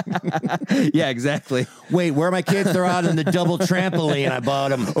 Yeah, exactly. Wait, where are my kids? They're out in the double trampoline. I bought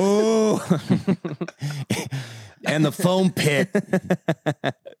them. Oh, and the foam pit.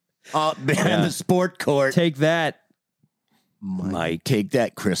 Behind the sport court. Take that, Mike. Take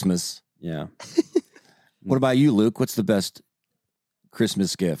that, Christmas. Yeah. What about you, Luke? What's the best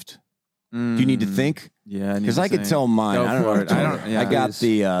Christmas gift? Do you need to think? Yeah, Because I could tell mine. Go I don't for know. it. I don't. Yeah, I got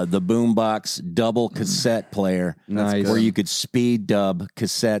the boombox double cassette player, Nice. where you could speed dub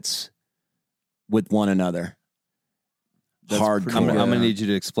cassettes with one another. Hardcore. I'm gonna need you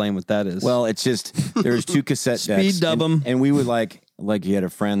to explain what that is. Well, it's just there's two cassette decks. Speed dub 'em. and we would like you had a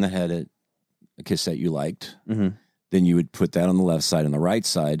friend that had a cassette you liked. Mhm. Then you would put that on the left side. On the right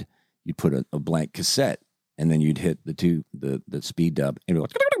side, you'd put a blank cassette, and then you'd hit the speed dub, and it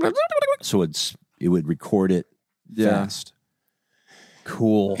would so it would record it fast.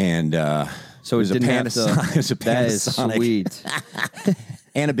 cool. And So it was it a didn't have Panasonic. It was a That is Panasonic. sweet.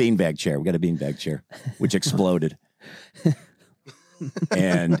 And a beanbag chair. We got a beanbag chair, which exploded.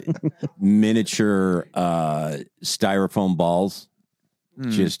 And miniature styrofoam balls,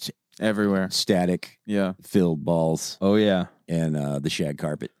 just everywhere. static Yeah. filled balls, Oh yeah. and the shag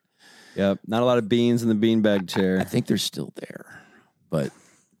carpet. Yep. Not a lot of beans in the beanbag I chair. think they're still there, but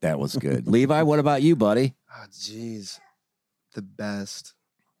that was good. Levi, what about you, buddy? Oh, jeez. The best.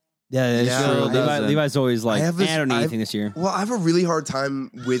 Yeah, that's Yeah, true. it doesn't. Levi's always like, I have this- I don't need I've- anything this year. Well, I have a really hard time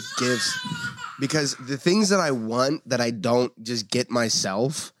with gifts because the things that I want that I don't just get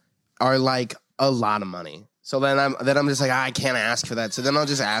myself are like a lot of money. So then I'm just like, I can't ask for that. So then I'll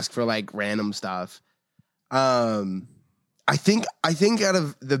just ask for like random stuff. I think out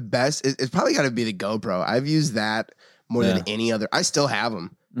of the best, it's probably got to be the GoPro. I've used that more than any other. I still have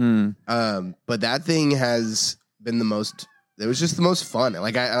them. But that thing has been the most. It was just the most fun.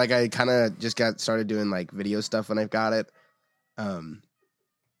 I kind of just got started doing like video stuff when I've got it.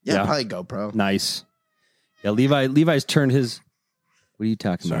 Yeah. Probably GoPro. Nice. Yeah, Levi's turned his. What are you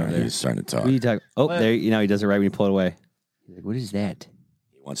talking about? Sorry, There? he's starting to What talk. are you talking? Oh, there. You know he does it right when you pull it away. He's like, "What is that?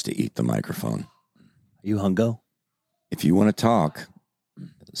 He wants to eat the microphone. Are you hungo?" If you want to talk,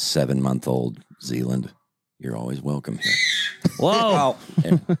 7-month-old Zealand, you're always welcome here. Whoa!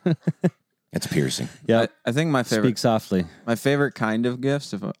 That's piercing. Yeah. I think my favorite Speak softly. my favorite kind of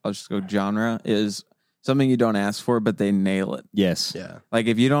gifts, if I'll just go genre, is something you don't ask for, but they nail it. Yes. Yeah. Like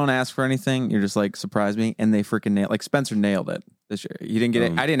if you don't ask for anything, you're just like, surprise me, and they freaking nail. Like Spencer nailed it this year. He didn't get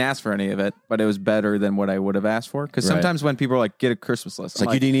it. I didn't ask for any of it, but it was better than what I would have asked for. Because Right. sometimes when people are like, get a Christmas list, It's I'm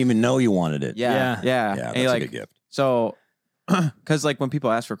like you didn't even know you wanted it. yeah. Yeah, And that's you're a like, good gift. so, because like when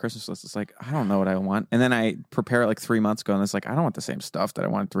people ask for a Christmas list, it's like, I don't know what I want. And then I prepare it like 3 months ago, and it's like, I don't want the same stuff that I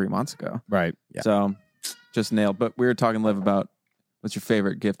wanted 3 months ago. Right. Yeah. So, just nailed. But we were talking, Liv, about what's your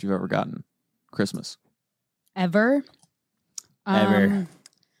favorite gift you've ever gotten? Christmas. Ever. Ever.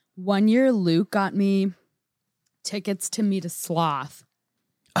 1 year, Luke got me tickets to meet a sloth,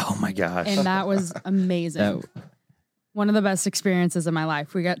 Oh my gosh. and that was amazing. One of the best experiences of my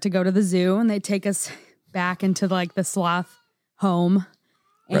life. We got to go to the zoo, and they take us back into like the sloth home,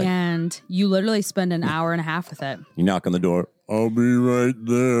 Right. and you literally spend an hour and a half with it. You knock on the door. I'll be right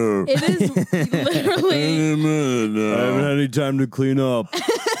there. It is literally. minute. I haven't had any time to clean up.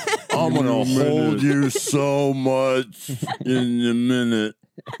 I'm gonna hold you so much in a minute.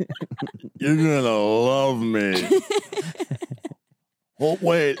 You're gonna love me. Oh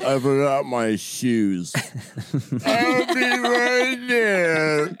wait, I forgot my shoes. I'll be right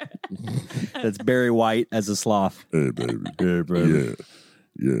there. That's Barry White as a sloth. Hey baby. Hey baby.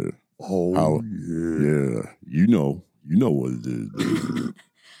 Yeah. Oh yeah. You know what it is. Baby.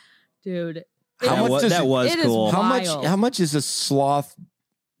 Dude. That was it is cool. wild. How much is a sloth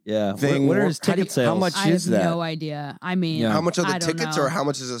Yeah. thing? What are his How do you- ticket sales? How much I is have that? no idea. I mean, Yeah. How much are the I don't tickets know. or how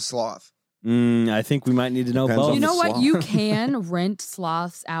much is a sloth? I think we might need to know Depends both. on You know the what? sloth. You can rent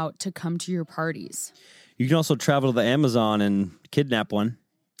sloths out to come to your parties. You can also travel to the Amazon and kidnap one.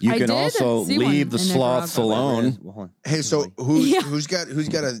 You I can did also see one leave the in sloths Nicaragua. alone. Well, hold on. Hey, so who's got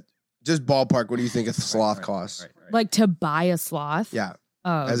a just ballpark? What do you think a sloth costs? Like to buy a sloth? Yeah,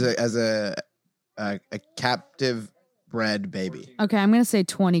 Oh. as a captive bred baby, Okay, I'm gonna say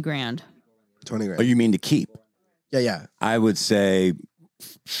 20 grand. 20 grand. Oh, you mean to keep? Yeah. I would say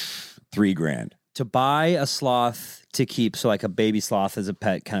 $3,000. To buy a sloth to keep, so like a baby sloth as a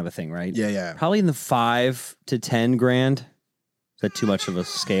pet kind of a thing, right? Yeah. Probably in the 5 to 10 grand. Is that too much of a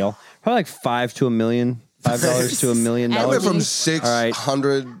scale? Probably like $5 to $1 million. $5 to $1 million. I went from All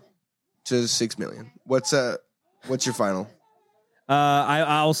 600 to 6 million. What's your final?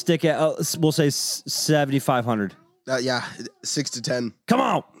 I'll stick at we'll say 7,500. Yeah, 6 to 10. Come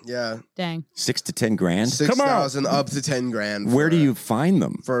on. Yeah, Dang. 6 to 10 grand. 6,000 up to 10 grand. Where do you find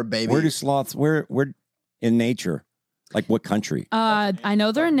them? for a baby? Where do sloths? Where in nature? Like what country? I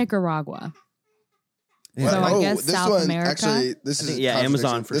know they're in Nicaragua. Well, So I guess this South one, America? Actually, this is yeah,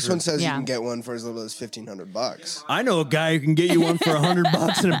 Amazon for This sure. one says Yeah. you can get one for as little as $1,500. I know a guy who can get you one for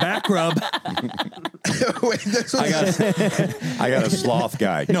 $100 and a back rub. Wait, this one I got a sloth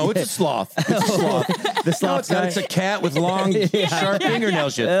guy. No, it's a sloth. It's a sloth. The sloth guy. It's a cat with long, sharp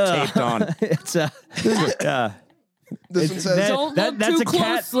fingernails you taped on. It's This one says Don't look too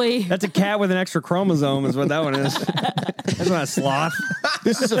closely. That's a cat with an extra chromosome, is what that one is. That's not a sloth.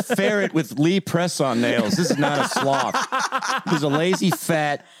 This is a ferret with Lee press-on nails. This is not a sloth. He's a lazy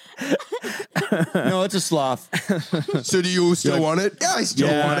fat. No, it's a sloth. So do you still want it? Yeah, I still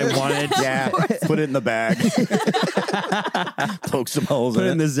want it. I want it. Yeah, put it in the bag. Poke some holes Put it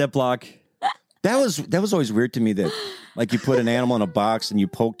in in the it. Ziploc. That was always weird to me that, like, you put an animal in a box and you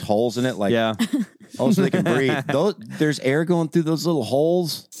poked holes in it, like, Yeah. oh, so they can breathe. There's air going through those little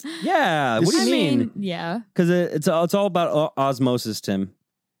holes. Yeah. What do you I mean? Yeah. Because it's all about osmosis, Tim.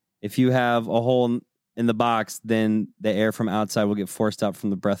 If you have a hole in the box, then the air from outside will get forced out from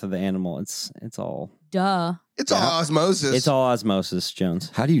the breath of the animal. It's all Duh. It's all osmosis. it's all osmosis,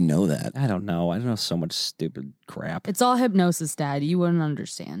 Jones. How do you know that? I don't know. I don't know so much stupid crap. It's all hypnosis, Dad. You wouldn't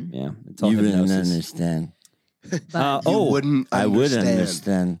understand. Yeah, it's all You wouldn't hypnosis. understand. But You wouldn't. I would understand.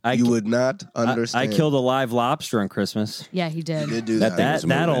 understand. You would not I understand. killed a live lobster on Christmas. yeah, he did. You did do That that. thing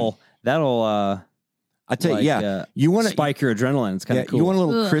was That'll I tell you, like, yeah. You want to spike your adrenaline. It's kind of cool. You want a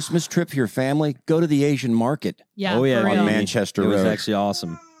little Ugh. Christmas trip for your family? Go to the Asian market Yeah. Oh, yeah, for on real. Manchester It was Road. actually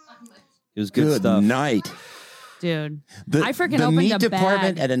awesome. It was good, Good stuff. night. Dude. The, I freaking the opened meat a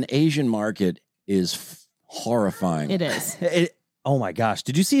department bag. at an Asian market is horrifying. It is. Oh my gosh!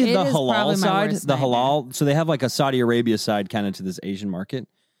 Did you see It the is halal probably my side? worst The nightmare. halal. So they have like a Saudi Arabia side kind of to this Asian market.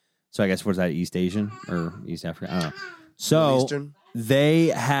 So I guess what's that? East Asian or East Africa? I don't know. So Eastern? they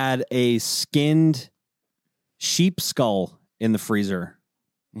had a skinned sheep skull in the freezer.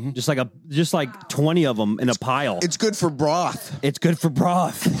 Mhm. Just like 20 of them in a pile. It's good for broth. It's good for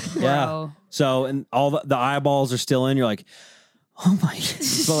broth. Yeah. Bro. So and all the eyeballs are still in. You're like, oh my!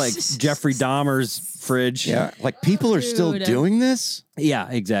 So like Jeffrey Dahmer's fridge. Yeah, like people are still Dude. doing this. Yeah,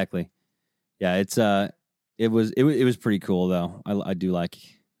 exactly. Yeah, it was pretty cool though. I do like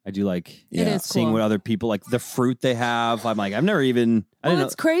It Yeah. is seeing cool. what other people like the fruit they have. I'm like, I've never even I Well, didn't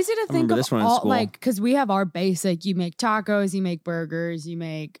it's know. crazy to think remember of this one in all school. like because we have our basic. You make tacos, you make burgers, you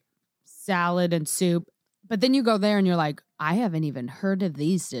make salad and soup, but then you go there and you're like, I haven't even heard of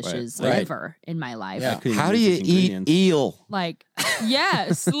these dishes Right. ever in my life. I couldn't How even do you use these eat ingredients. eel? Like,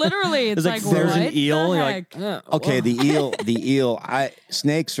 yes, literally, it's There's like, there's what an eel. the You're heck? like, Okay, the eel.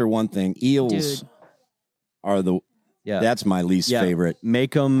 Snakes are one thing. Eels Dude. are yeah, that's my least Yeah. favorite.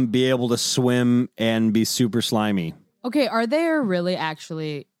 make them be able to swim and be super slimy. Okay, are there really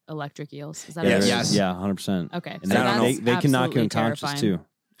actually electric eels? Is that Yes. a Yes. Yeah, 100%. Okay, And I don't know. they can knock you absolutely unconscious terrifying. too.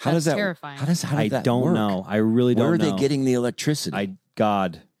 How That's does that? terrifying. How did I that don't work? know. I really don't Where are know. they getting the electricity?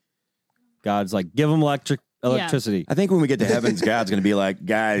 God's like, give them electricity. I think when we get to heavens, God's going to be like,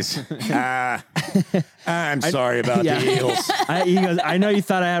 guys, I'm sorry about Yeah. the eels. He goes, I know you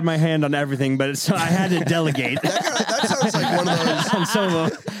thought I had my hand on everything, but I had to delegate That sounds like one of those. on some of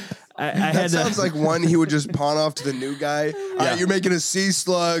them. I That had sounds to. like one he would just pawn off to the new guy. All right, you're making a sea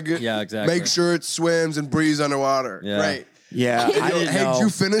slug. Yeah, exactly. Make sure it swims and breathes underwater. Yeah. Great. Yeah, I didn't Hey, know. did you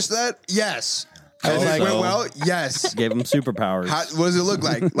finish that? Yes. I And was it went like- well? Yes. Gave him superpowers. How, what does it look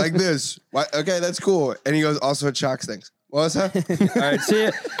like? Like this. What? Okay, that's cool. And he goes, also it shocks things. What was that? All right, see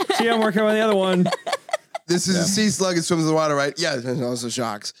you. See you. I'm working on the other one. This is a sea slug. It swims in the water, right? Yes, and it also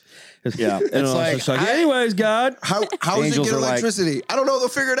shocks. Yeah, And it's also like, shocking. anyways, God. How does it Angels get are like- electricity? I don't know. They'll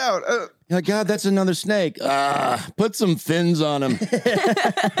figure it out. oh, God, that's another snake. Put some fins on him.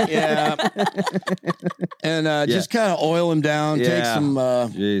 Yeah, and just kind of oil him down. Take Yeah. some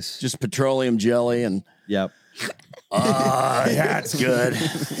Jeez. just petroleum jelly and Yep. Oh, that's good.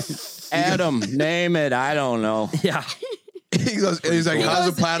 Adam, name it. I don't know. Yeah. He's like,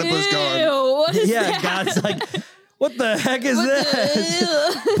 how's the platypus going? Ew, what is Yeah, that? God's like, what the heck is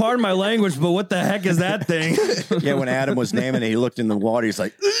that? Pardon my language, but what the heck is that thing? Yeah, when Adam was naming it, he looked in the water. He's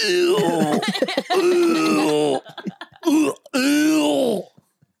like, ew, ew, ew, ew.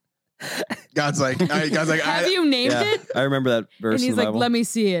 God's like, Have you named Yeah, it? I remember that verse And in he's the like, Bible. let me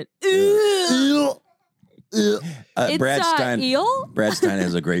see it. It's Brad Stein. eel? Brad Stein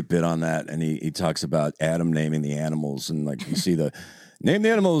has a great bit on that, and he talks about Adam naming the animals, and like you see the name the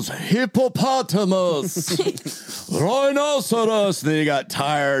animals hippopotamus, rhinoceros. And then he got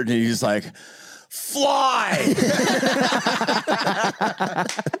tired, and he's like, fly.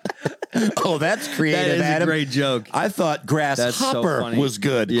 Oh, that's That creative, is Adam. a great joke. I thought That's so grasshopper funny. was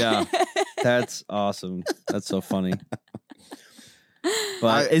good. Yeah, that's awesome. That's so funny.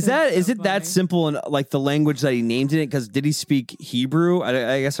 But is it that simple and like the language that he named it? Because did he speak Hebrew?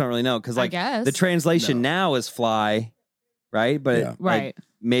 I guess I don't really know. Because like guess. the translation now is fly, right? But Yeah. like, Right.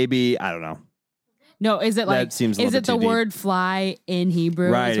 maybe I don't know. No, is it like, seems a is little it bit the too deep. word fly in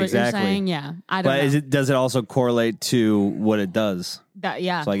Hebrew? Right, Is what exactly. you're saying? Yeah. I don't But know. does it also correlate to what it does? That,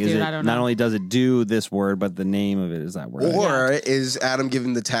 yeah. So like, dude, is it I don't not know. only does it do this word, but the name of it is that word? Or is Adam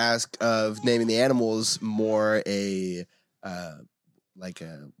given the task of naming the animals more a like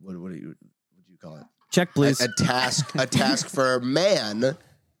a what do you call it? Check, please. A task for man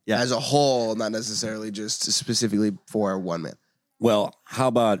Yeah. as a whole, not necessarily just specifically for one man. Well, how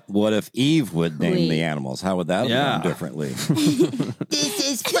about what if Eve would name Wait. the animals? How would that Yeah. have gone differently? This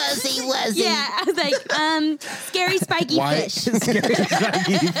is Fuzzy Wuzzy. Yeah, I was like, scary spiky Why- fish.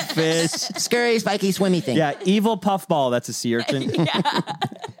 Fish. Scary, spiky, swimmy thing. Yeah, evil puffball. That's a sea urchin.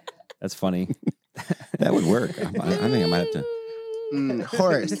 That's funny. That would work. I think I might have to.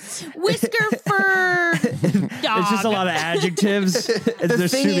 Horse. Whisker fur dog. It's just a lot of adjectives. The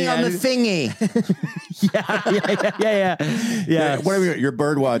thingy on the thingy. Yeah. What are you're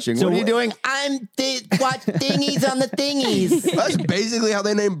bird watching? So what are you wh- doing? I'm watch thingies on the thingies. That's basically how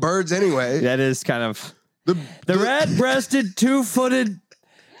they name birds anyway. That is kind of the red-breasted, two-footed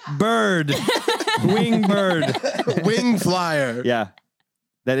bird, wing bird. Wing flyer. Yeah,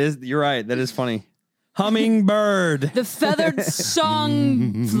 that is. You're right. That is funny. Hummingbird. The feathered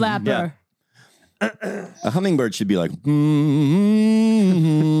song flapper. A hummingbird should be like.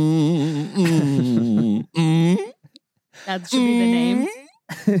 That should be the name.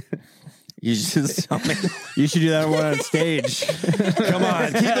 You just You should do that one on stage. come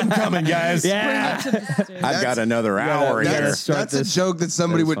on, keep them coming, guys. Yeah. I've got another hour gotta here. start That's a this. joke that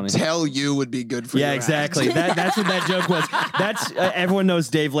somebody That is would funny. tell you would be good for Yeah, your exactly. act. That's what that joke was. That's everyone knows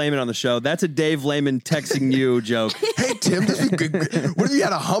Dave Lehman on the show. That's a Dave Lehman texting you joke. Hey Tim, this would be good. What if you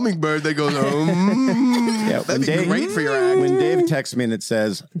had a hummingbird that goes, Yeah, that'd be great for your act. When Dave texts me and it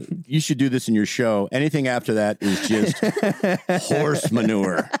says, you should do this in your show, anything after that is just horse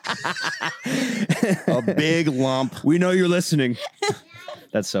manure. A big lump. We know you're listening.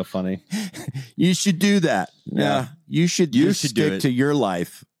 That's so funny. You should do that. Yeah. You should You just should do stick it. to your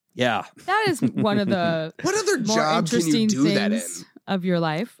life. Yeah. That is one of the What other more job can you interesting do that in? things of your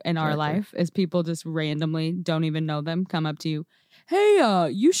life and our life is people just randomly don't even know them come up to you. Hey,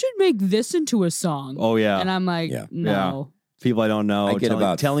 you should make this into a song. Oh yeah. And I'm like, Yeah. no. People I don't know I get telling,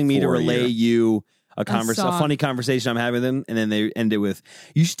 about telling me to 4 a relay year. you a song. funny conversation I'm having with them, and then they end it with,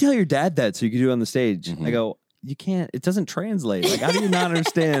 "You should tell your dad that so you can do it on the stage." Mhm. I go, "You can't. It doesn't translate. Like, how do you not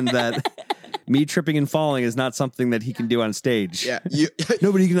understand that me tripping and falling is not something that he can do on stage? Yeah,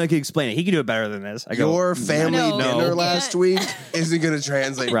 Nobody can like explain it. He can do it better than this." I go, your family No. dinner No. last week isn't going to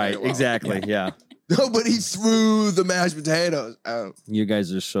translate "Right, very well. exactly, yeah. Nobody threw the mashed potatoes. Oh. You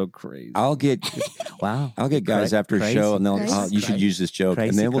guys are so crazy. I'll get Wow, guys after a show and they'll Crazy. you should use this joke and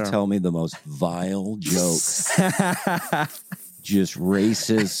Crazy they will girl. tell me the most vile joke. Just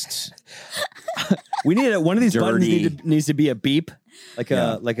racist. We need one of these buttons Dirty. needs to be a beep, like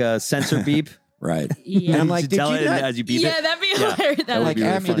a sensor beep. Right. Yeah. And I'm like, You did tell you it not- as you beep Yeah, it. that'd be Yeah. hilarious. That would like be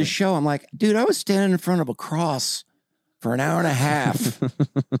really after funny. the show, I'm like, dude, I was standing in front of a cross for an hour and a half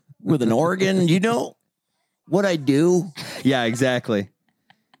with an organ. You know what I do? Yeah, exactly.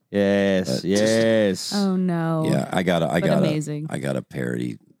 Yes, yes. Oh no. Yeah, I got amazing. a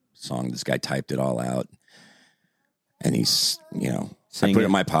parody song. This guy typed it all out, and he's I Sing put it it.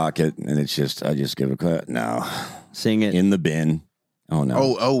 in my pocket, and I just give it a cut. No, Sing it. in the bin. Oh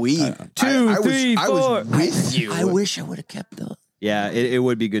no. Two, three, I four. was with you. I wish I would have kept the. Yeah, it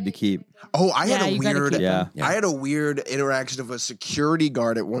would be good to keep. Oh, I had Yeah, a you gotta weird. keep Yeah. Yeah. I had a weird interaction of a security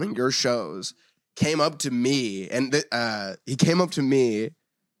guard at one of your shows came up to me, and he came up to me,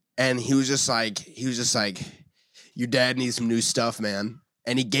 and he was just like, your dad needs some new stuff, man.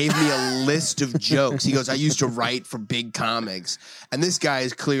 And he gave me a list of jokes. He goes, I used to write for big comics. And this guy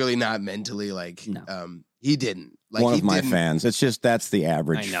is clearly not mentally like, he didn't. Like, One he of my didn't- fans. It's just that's the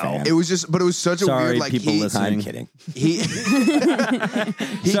average I know. fan. It was just, but it was such a Sorry, weird, like, people listening. I'm kidding. he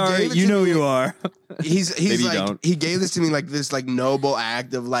Sorry, gave it you to know me- who you are. He's Maybe you like, don't. he gave this to me like this like noble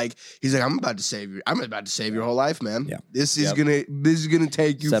act of like, he's like, I'm about to save your whole life, man. Yeah. This is gonna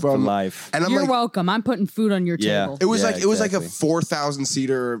take you Except for from life. And I'm You're like, welcome. I'm putting food on your Yeah. table. it was Yeah, like it was like a exactly. 4,000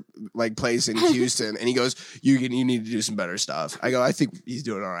 seater like place in Houston, and he goes, you need to do some better stuff. I go, I think he's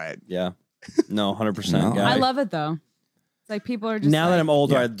doing all right. Yeah. No, 100%. No. guy. I love it though. It's like people are just now that like, I'm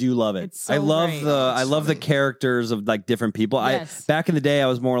older, I do love it. It's so I love great. I love the characters of like different people. Yes. I back in the day, I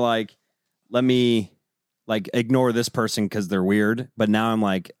was more like, let me like ignore this person because they're weird. But now I'm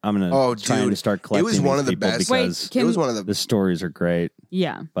like, I'm gonna trying to start collecting. It was one these of the people best. because It was one of the the stories are great.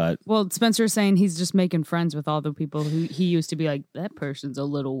 Yeah. But Well, Spencer's saying he's just making friends with all the people who he used to be like, that person's a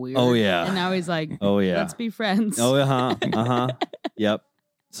little weird. Oh, yeah. And now he's like, oh yeah, let's be friends. oh yep.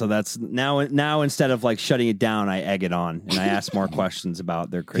 So that's now instead of like shutting it down, I egg it on and I ask more questions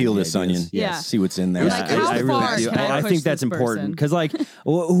about their crazy Peel this ideas. onion. Yeah. See what's in there. Like, how I far really do. can I I push think that's this important person? because, like,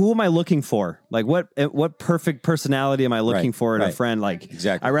 who am I looking for? Like, what perfect personality am I looking Right, for in a right. friend? Like,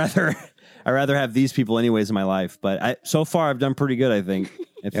 Exactly. I rather have these people anyways in my life. But so far I've done pretty good. I think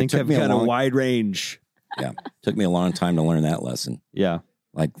took I've me a got a long- wide range. Yeah. Took me a long time to learn that lesson. Yeah,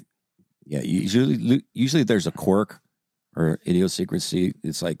 Like, yeah, usually there's a quirk or idiosyncrasy.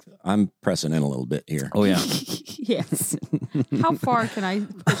 It's like I'm pressing in a little bit here. oh yeah. Yes. How far can I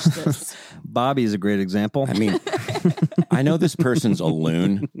push this? Bobby is a great example. I mean, I know this person's a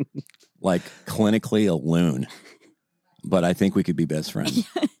loon, like clinically a loon, but I think we could be best friends.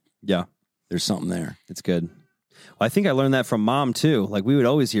 Yeah, There's something there. it's good. Well, I think I learned that from Mom too. Like, we would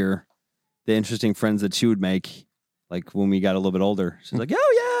always hear the interesting friends that she would make. Like when we got a little bit older, she's like,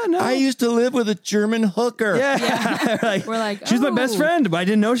 "Oh yeah, no, I used to live with a German hooker. yeah." Like, We're like, she's my best oh. friend, but I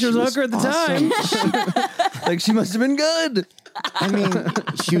didn't know she was a hooker at the awesome. time. Like, she must have been good. I mean,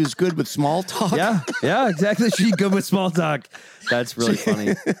 she was good with small talk. Yeah, exactly. She's good with small talk. That's really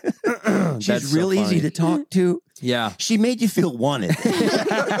funny. She's That's real so easy funny. to talk to. Yeah. She made you feel wanted.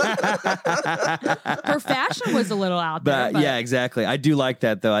 Her fashion was a little out there. But yeah, exactly. I do like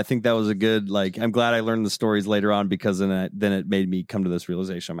that though. I think that was a good, like, I'm glad I learned the stories later on because then it made me come to this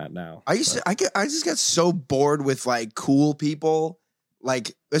realization I'm at now. I just got so bored with like cool people,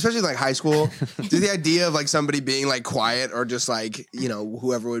 like especially like high school. Just the idea of like somebody being like quiet or just like, you know,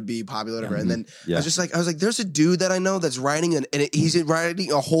 whoever would be popular, whatever. And then Yeah. I was like, there's a dude that I know that's writing he's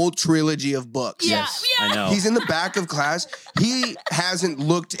writing a whole trilogy of books. Yeah, Yes, I know. He's in the back of class. He hasn't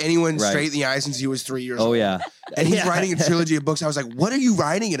looked anyone Right. straight in the eye since he was 3 years old. Oh yeah. And he's Yeah. writing a trilogy of books. I was like, what are you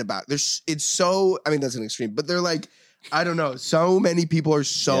writing it about? It's so, I mean, that's an extreme, but they're like, I don't know. So many people are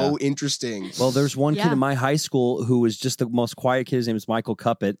so interesting. Well, there's one kid Yeah. in my high school who was just the most quiet kid. His name is Michael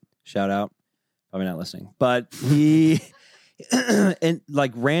Cuppet. Shout out. Probably not listening. But he, and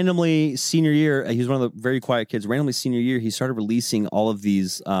like randomly senior year, he was one of the very quiet kids. Randomly senior year, he started releasing all of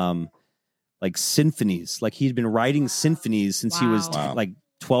these like symphonies. Like he'd been writing symphonies since he was Wow. like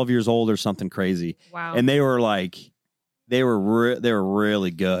 12 years old or something crazy. Wow. And they were like, they were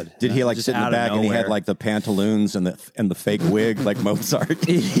really good. Did he like Just sit in the out of back and he had nowhere. like the pantaloons and the fake wig like Mozart?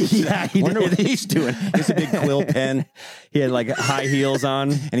 Yeah, he Wonder what did. he's doing. He's a big quill pen He had like high heels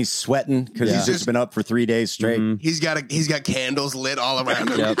on. and he's sweating because Yeah. he's just been up for 3 days straight Mhm. He's got candles lit all around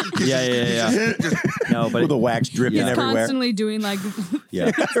him. Yep. Yeah. No, but with the wax dripping He's everywhere. constantly doing like,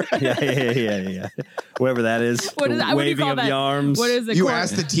 yeah. Yeah. Whatever that is. What is The that? What do you waving call of that? the arms. What is it? You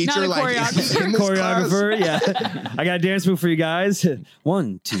asked the teacher, Not a like, choreographer. in this Choreographer, yeah. I got a dance move for you guys.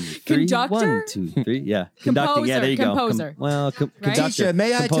 1, 2, 3. Conductor? 1, 2, 3. Yeah. Conducting. Yeah, there you Composer. go. Right? Conductor. Teacher,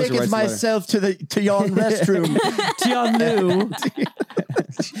 may I Composer take writes the letter. myself to yon restroom?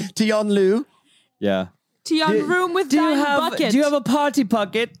 To yon loo? Yeah. To your room with thine bucket. Do you have a potty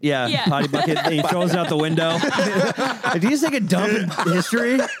bucket? Yeah, Yeah. potty bucket. And he throws it out the window. Do you just take a dump in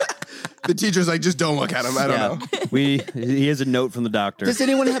history? The teacher's like, just don't look at him. I don't know. He has a note from the doctor. Does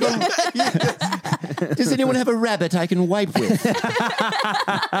anyone have a Does anyone have a rabbit I can wipe with?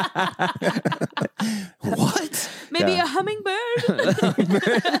 What? Maybe Yeah. a hummingbird?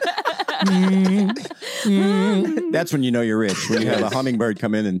 That's when you know you're rich. When you have a hummingbird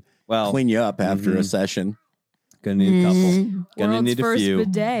come in and Well, clean you up after a session. Gonna need a couple. Gonna World's need a first few.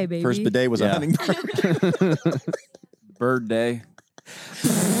 bidet, baby. First bidet was a Yeah. hummingbird. Bird day.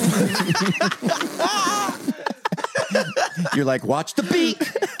 You're like, watch the beak.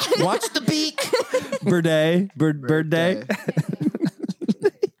 Watch the beak. Bird day. Bird day.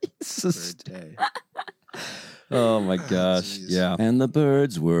 Oh my gosh. Jeez. Yeah. And the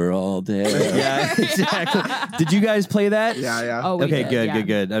birds were all there. Yeah, exactly. Did you guys play that? Yeah. Oh, we Okay, did, good, yeah. good,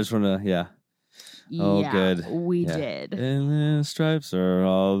 good. I just want to, yeah. Oh, Yeah, good. We Yeah. did. And the stripes are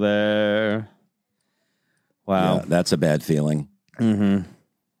all there. Wow. Yeah, that's a bad feeling. Mm-hmm.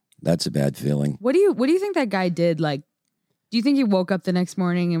 That's a bad feeling. What do you think that guy did? Like, do you think he woke up the next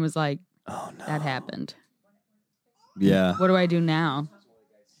morning and was like, Oh no. that happened? Yeah. What do I do now?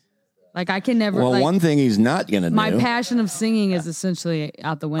 Like, I can never. Well, like, one thing he's not going to do. my passion of singing is essentially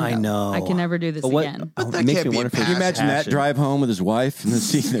out the window. I know. I can never do this But what? again. Oh, that it makes can't me be wonder if a it's Can you imagine that passion. drive home with his wife and the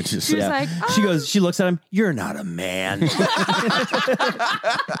scene that just She was like, She goes. She looks at him. You're not a man.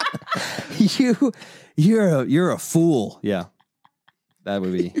 you're a fool. Yeah, that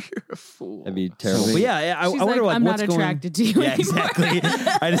would be. You're a fool. That'd be terrible. So But yeah, I She's wonder like, I'm what's not going. attracted to you Yeah, anymore. exactly.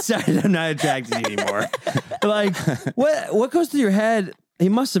 I decided I'm not attracted to you anymore. Like, what goes through your head? He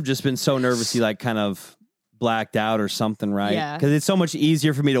must have just been so nervous. He like kind of blacked out or something, right? Yeah. Because it's so much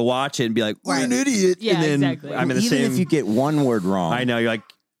easier for me to watch it and be like, "What an idiot!" Yeah, and then exactly. I'm in the Even same. if you get one word wrong, I know you're like.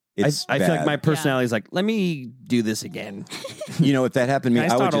 it's I feel like bad. my personality is like, let me do this again. You know, if that happened to me,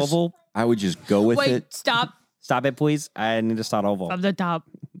 Can I I would start just, oval? I would just go with Wait, it. stop Stop it, please. I need to start oval. from the top.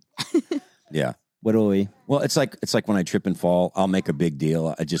 Yeah. What do we? Well, it's like when I trip and fall, I'll make a big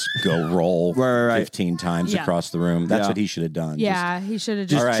deal. I just go roll Right. 15 times Yeah. across the room. That's Yeah. what he should have done. Yeah, he should have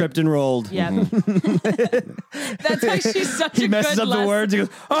Just just. All right. tripped and rolled. Yeah, Mm-hmm. that's why she's such He a messes good up the lesson. words. He goes,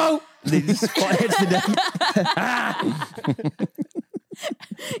 oh! He just hits the deck.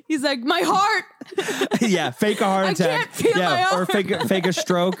 He's like, my heart. Yeah, fake a heart I attack. can't feel yeah, my or heart. fake a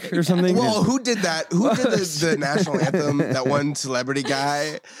stroke or something. Well, who did that? Who did the national anthem? That one celebrity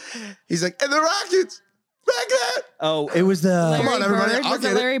guy. He's like, and the Rockets, back that. Oh, it was the. Larry on, everybody, Bird. I'll Was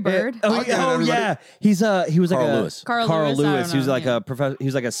get it it. Larry Bird? Oh, I'll get it, oh everybody. yeah, he was like Carl a Lewis. Carl Carl Lewis, I Lewis. don't He was know, like yeah. a professor. He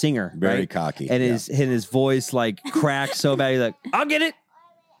was like a singer, Very right? cocky. And yeah. his voice like cracked so bad. He's like, I'll get it.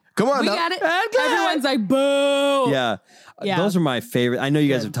 Come on, We now. got it. Everyone's like, boo. Yeah. Yeah. Those are my favorite. I know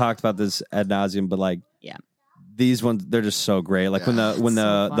you guys have talked about this ad nauseum, but like, Yeah. these ones they're just so great. Like when the so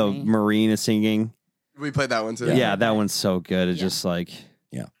the funny. Marine is singing, We played that one too. yeah, that one's so good. It's just like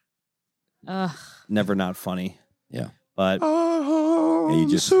Ugh. never not funny. Yeah. But Oh, Yeah, you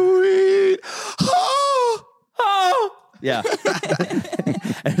just- sweet. Oh. yeah,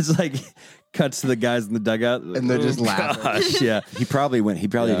 and it's like cuts to the guys in the dugout, And they're just laughing. Gosh, yeah, He probably didn't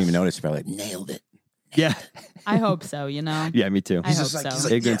even notice. He probably nailed it. yeah, I hope so, you know? yeah. Me too. I hope just like- so. he's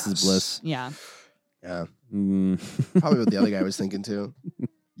like, Ignorance yes. is bliss. Yeah. Yeah, Mm, probably what the other guy was thinking too.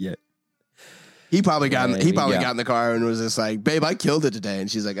 yeah. He probably got Maybe, got in the car and was just like, "Babe, I killed it today," and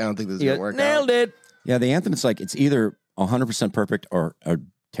she's like, "I don't think this is gonna work Nailed out." it. Yeah, the anthem, it's like it's either 100% perfect or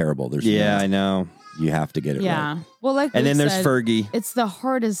terrible. There's Yeah, no- I know. you have to get it Yeah. right. Well, like And Luke then there's said, Fergie. it's the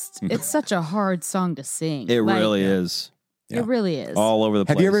hardest. It's such a hard song to sing. It Like, really is. Yeah. It really is. All over the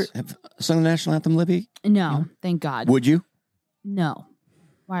place. Have you ever sung the national anthem, Libby? No, thank God. Would you? No.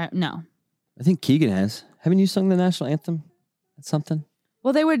 Why? No. I think Keegan has. Haven't you sung the national anthem? That's something.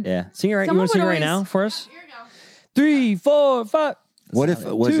 Well, they would. Yeah. Sing it right. You Someone want to sing it would right always- now for us? 3, 4, 5. What if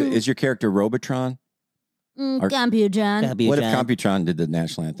is your character Robotron? Or- Computer. What if Computron did the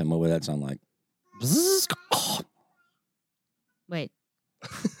national anthem? What would that sound like? Wait.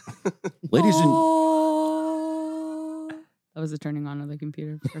 Ladies and That was the turning on of the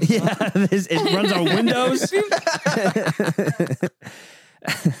computer. Yeah, it runs on Windows.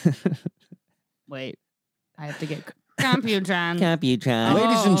 Wait. I have to get Computron. Computron.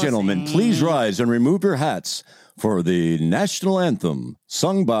 ladies and Oh, gentlemen, see. please rise and remove your hats for the national anthem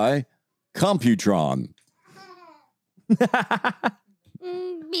sung by Computron.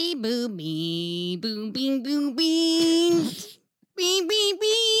 Beep boop beep boom bing boom bing. Beep beep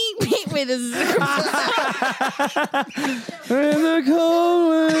beep beep. Wait, this is In the cold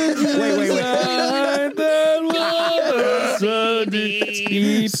winter Wait. night, that was so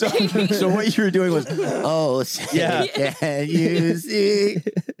deep. So what you were doing was, oh, Yeah. can you see?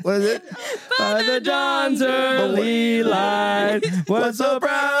 What is it? By the dawn's early light, was so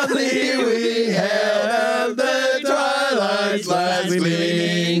proudly we hailed the twilight's last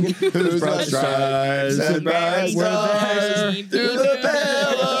gleaming, whose broad stripes and bright stars through the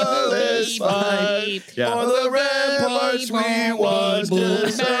perilous fight. For the ramparts we once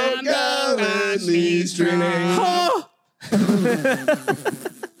stood so gallantly streaming.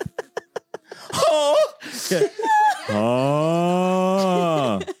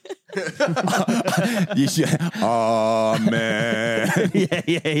 Oh. You should, oh, man.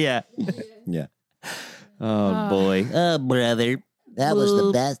 Yeah. Yeah. Oh boy. Oh, brother. That was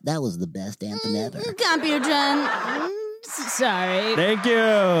the best. That was the best anthem ever. Computron. Sorry. Thank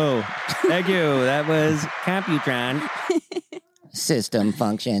you. Thank you. That was Computron. System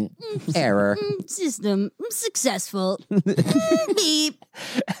function error. System successful. Beep.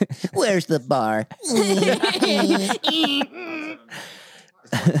 Where's the bar?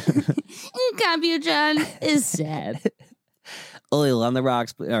 Computron is sad. Oil on the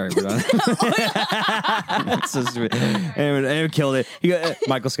rocks. All right, we're done. That's so stupid. Anyway, killed it.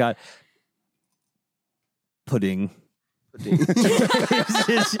 Michael Scott. Pudding. He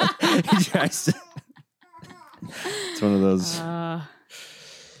tries to- it's one of those.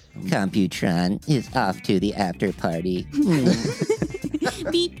 Computron is off to the after party.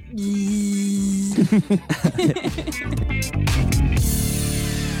 Beep.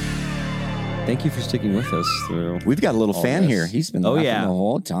 Thank you for sticking with us through. We've got a little all fan this. here. He's been Oh, laughing yeah. the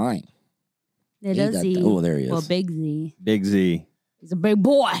whole time. Little Z. Oh, there he is. Well, Big Z. Big Z. He's a big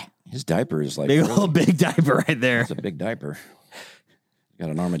boy. His diaper is like Big really- old big diaper right there. It's a big diaper. Got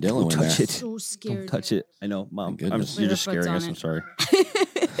an armadillo in Touch there. it. So scared. Don't touch it. I know, Mom. goodness. You're just Littlefoot's scaring on us. it. I'm sorry.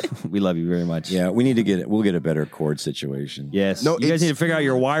 We love you very much. Yeah, we need to get it. We'll get a better cord situation. Yes. No, you guys it's- need to figure out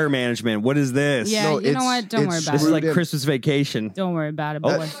your wire management. What is this? Yeah, No, you know it's- what? Don't worry it's about This it. is like in. Christmas vacation. Don't worry about it,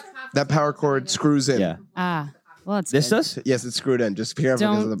 Oh. boy. That power cord screws in. Yeah. Well, it's This good. does? Yes, it's screwed in. Just be careful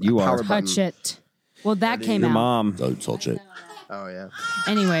because Don't of the You are. power Touch button. it. Well, that came Your out. mom. Don't touch it. Oh yeah.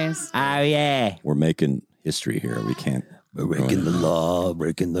 Anyways, Oh, yeah. We're making history here. We can't. We're breaking the law.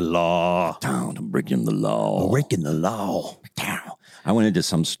 Breaking the law. Down. I'm breaking the law. Breaking the law. Down. I went into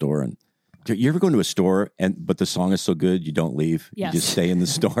some store and. You ever go into a store but the song is so good you don't leave? Yes. You just stay in the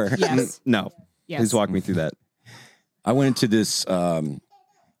store? yes. No. Yes. Please walk me through that. I went into this.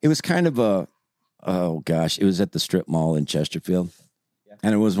 It was kind of a. Oh gosh, it was at the strip mall in Chesterfield,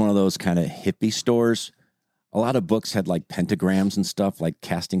 and it was one of those kind of hippie stores. A lot of books had like pentagrams and stuff, like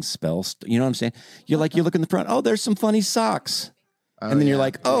casting spells. You know what I'm saying? You look in the front. Oh, there's some funny socks, and then you're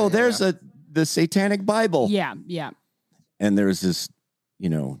like, oh, there's the Satanic Bible. Yeah, yeah. And there was this,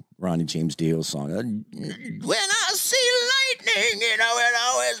 Ronnie James Dio song. When I see lightning, it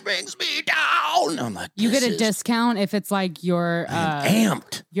always brings me down. I'm like, You this get a is- discount if it's like your I'm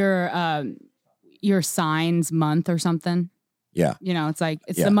amped. your signs month or something. Yeah. It's like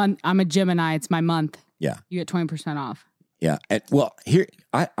it's Yeah. the month. I'm a Gemini. It's my month. Yeah. You get 20% off. Yeah. Well, here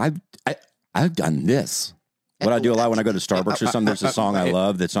I've done this. What I do a lot when I go to Starbucks or something, there's a song I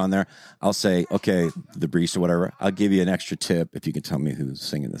love that's on there. I'll say, okay, the barista or whatever, I'll give you an extra tip if you can tell me who's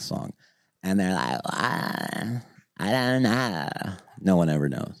singing this song. And they're like, I don't know. No one ever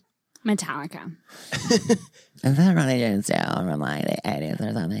knows. Metallica. Is that Ronnie James Dio from like the 80s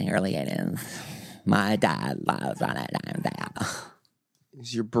or something, early 80s? My dad loves Ronnie James Dio.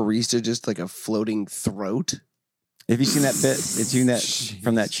 Is your barista just like a floating throat? Have you seen that bit? Have you seen that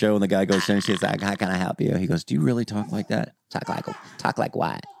from that show? And the guy goes in and she's like, how can I help you? He goes, do you really talk like that? Talk like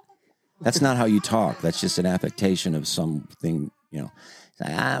what? That's not how you talk. That's just an affectation of something, It's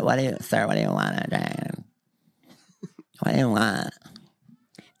like, what do you want to drink? What do you want?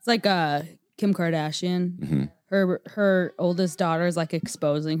 It's like Kim Kardashian. Mm-hmm. Her oldest daughter is like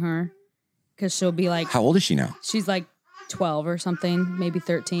exposing her because she'll be like, How old is she now? she's like 12 or something, maybe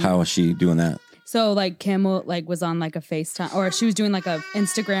 13. How is she doing that? So like Kim was on like a FaceTime or she was doing like a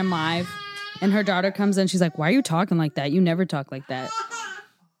Instagram live and her daughter comes in. She's like, why are you talking like that? You never talk like that.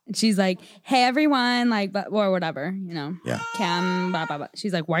 And she's like, hey, everyone, like, or whatever, Yeah. Kim, blah, blah, blah.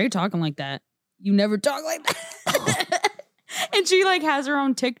 She's like, why are you talking like that? You never talk like that. And she like has her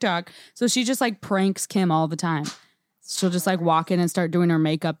own TikTok. So she just like pranks Kim all the time. She'll just like walk in and start doing her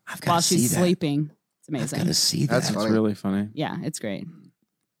makeup I've gotta while see she's that. sleeping. It's I've amazing. got to see that. That's It's funny. really funny. Yeah, it's great.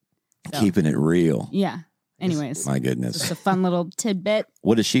 So, Keeping it real. yeah. Anyways, My it's goodness. a fun little tidbit.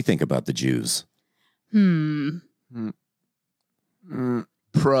 What does she think about the Jews?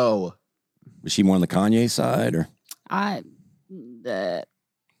 Pro. Was she more on the Kanye side or I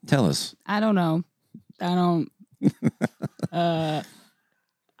tell us don't know. I don't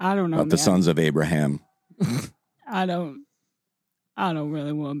know. about the man. sons of Abraham? I don't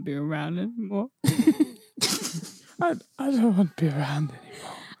really want to be around anymore. I don't want to be around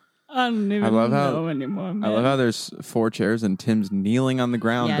anymore. I don't even love how- know anymore, man. I love how there's 4 chairs and Tim's kneeling on the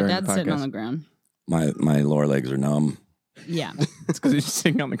ground yeah, during Dad's the sitting on podcast. the ground. My lower legs are numb. Yeah. It's because he's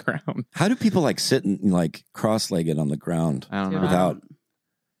sitting on the ground. How do people like sit and like cross-legged on the ground? I don't know. Without-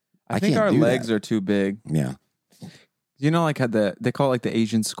 I think can't our do legs that. are too big. Yeah. You know, like how they call it like the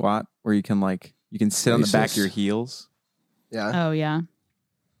Asian squat, where you can sit on the back of Racist. your heels. Yeah. Oh yeah.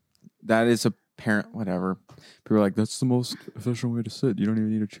 That is apparent. Whatever. People are like, that's the most efficient way to sit. You don't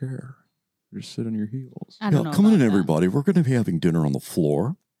even need a chair. You just sit on your heels. I don't know. come on about in, that. everybody. We're going to be having dinner on the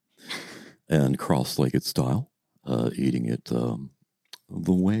floor and cross-legged style. eating it the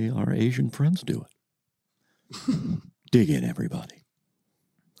way our Asian friends do it. Dig in, everybody.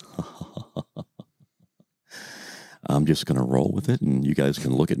 I'm just going to roll with it, and you guys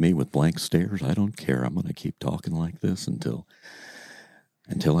can look at me with blank stares. I don't care. I'm going to keep talking like this until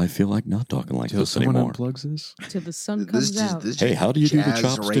I feel like not talking like this anymore. Unplugs this. Till the sun comes out. Hey, how do you do the jazz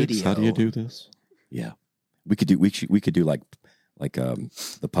chopsticks? radio. How do you do this? Yeah, we could do like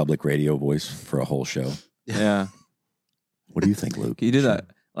the public radio voice for a whole show. Yeah. What do you think, Luke? Can you do that?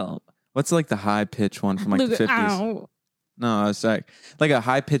 Well, what's like the high pitch one from like the 50s? Ow. No, it's like a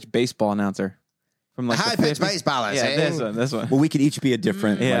high pitched baseball announcer from like High the pitch 50s. baseballers. Yeah, eh? this one. Well, we could each be a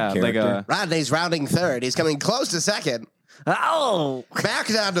different Yeah, like character. Rodney's rounding third. He's coming close to second. Oh, Back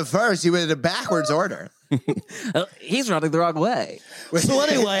down to first. You went in a backwards order. he's running the wrong way. So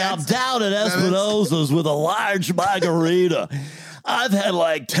anyway, I'm down at Espinosa's with a large margarita. I've had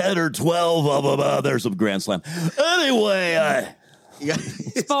like 10 or 12 of them. There's some Grand Slam. Anyway,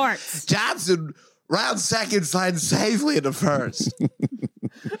 Sports. Johnson rounds second, slides safely into first.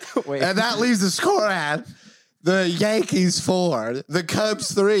 Wait. And that leaves the score at the Yankees 4, the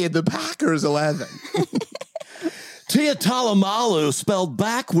Cubs 3, and the Packers 11. Tia Talamalu spelled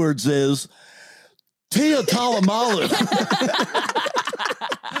backwards is Tia Talamalu.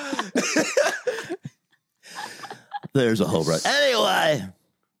 There's a whole run. Anyway.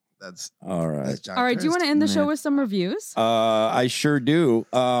 That's All right. John All right. Do you want to end the show with some reviews? I sure do.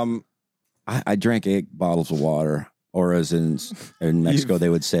 I drank 8 bottles of water, or as in Mexico they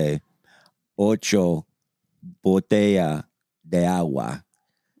would say, ocho botella de agua.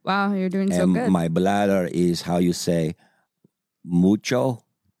 Wow, you're doing so And good. my bladder is how you say mucho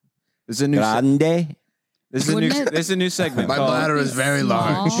This is a new. grande. This is a new. Wouldn't it- This is a new segment. My called- bladder is very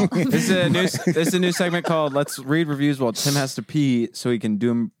large. Small. This is a new segment called "Let's Read Reviews While Tim Has to Pee," so he can do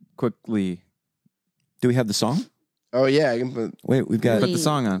them quickly. Do we have the song? Oh, yeah. I can put. Wait, we've got. Put the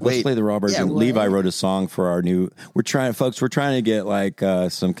song on. Let's Wait. play the Robert. Yeah, Levi wrote a song for our new. We're trying to get like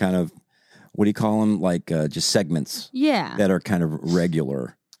some kind of, what do you call them? Like just segments Yeah. that are kind of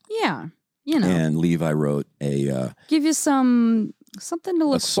regular. Yeah. You know, And Levi wrote a give you something to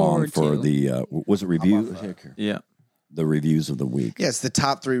look song forward for to. the was it review? Yeah. The reviews of the week. Yeah, it's the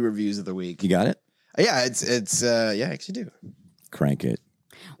top 3 reviews of the week. You got it? Yeah, it's yeah, I actually do. Crank it.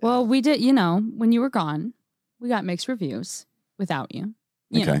 Well, we did, when you were gone, we got mixed reviews without you.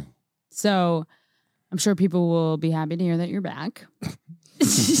 You know. Okay. So I'm sure people will be happy to hear that you're back.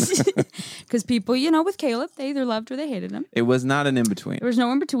 Because people, with Caleb, they either loved or they hated him. It was not an in between. There was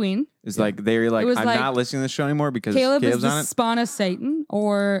no in between. It's like they were like, It was I'm like, not listening to the show anymore because Caleb is Caleb's the on it. spawn of Satan,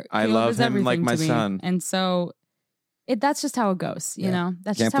 or I Caleb love is him like everything my to me. son. And so that's just how it goes, you know?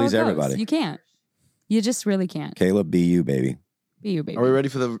 That's Can't just how please it goes. everybody. You can't. You just really can't. Caleb, be you, baby. Be you, baby. Are we ready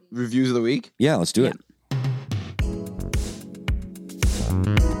for the reviews of the week? Yeah, let's do Yeah. it.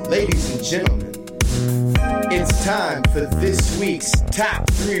 Ladies and gentlemen, it's time for this week's top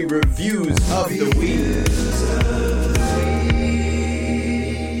 3 reviews of the week.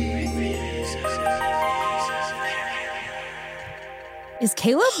 Is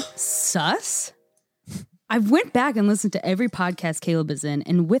Caleb sus? I went back and listened to every podcast Caleb is in,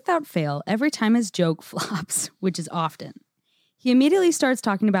 and without fail, every time his joke flops, which is often, he immediately starts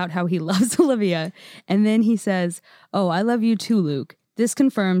talking about how he loves Olivia, and then he says, "Oh, I love you too, Luke." This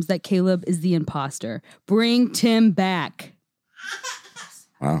confirms that Caleb is the imposter. Bring Tim back.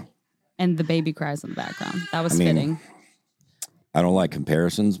 Wow. And the baby cries in the background. That was I mean, fitting. I don't like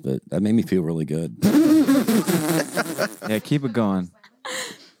comparisons, but that made me feel really good. Yeah, keep it going.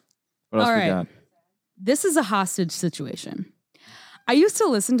 What else All we right. got? This is a hostage situation. I used to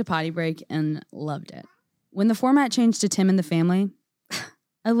listen to Potty Break and loved it. When the format changed to Tim and the Family,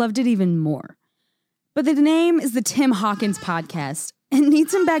 I loved it even more. But the name is the Tim Hawkins Podcast and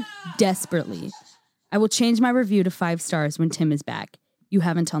needs him back desperately. I will change my review to 5 stars when Tim is back. You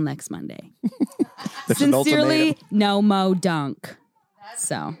have until next Monday. Sincerely, No Mo Dunk.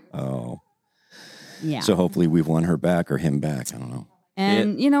 So, Oh. yeah. So hopefully we've won her back or him back. I don't know.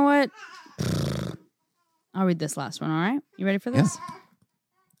 And you know what? I'll read this last one, all right? You ready for this?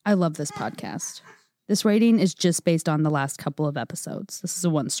 I love this podcast. This rating is just based on the last couple of episodes. This is a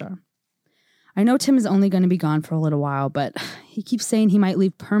 1 star. I know Tim is only going to be gone for a little while, but he keeps saying he might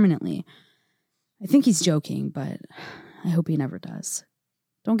leave permanently. I think he's joking, but I hope he never does.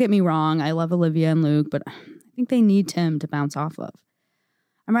 Don't get me wrong, I love Olivia and Luke, but I think they need Tim to bounce off of.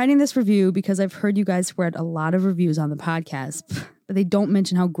 I'm writing this review because I've heard you guys spread a lot of reviews on the podcast, but they don't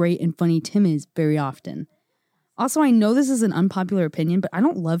mention how great and funny Tim is very often. Also, I know this is an unpopular opinion, but I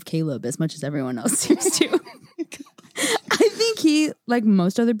don't love Caleb as much as everyone else seems to. I think he, like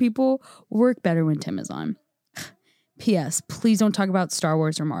most other people, work better when Tim is on. P.S. Please don't talk about Star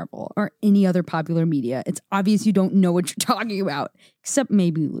Wars or Marvel or any other popular media. It's obvious you don't know what you're talking about, except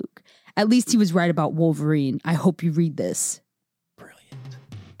maybe Luke. At least he was right about Wolverine. I hope you read this. Brilliant.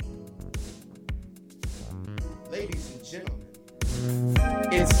 Ladies and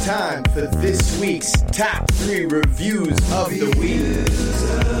gentlemen, it's time for this week's top 3 reviews of the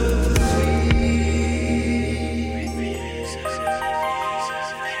week.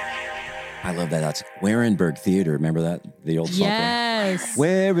 I love that. That's Warenberg Theater. Remember that? The old song. Yes.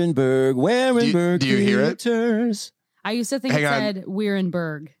 Warenberg Do you hear it? Theaters. I used to think Hang it on. said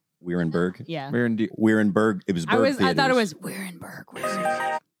Weirenberg. Werenberg. Yeah. Werenberg. It was Berg I thought it Theaters. was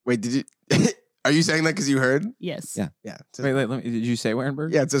Weirenberg. Wait, did you? Are you saying that because you heard? Yes. Yeah. Yeah. It says, Wait, let me, did you say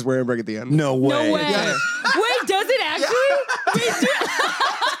Warenberg? yeah, it says Warenberg at the end. No way. No way. Yeah. Wait, does it actually? Wait,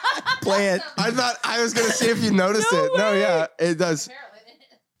 Play it. I thought I was gonna see if you noticed it. No, yeah, it does.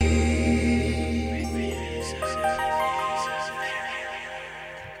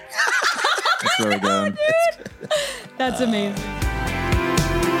 That's really good. That's amazing.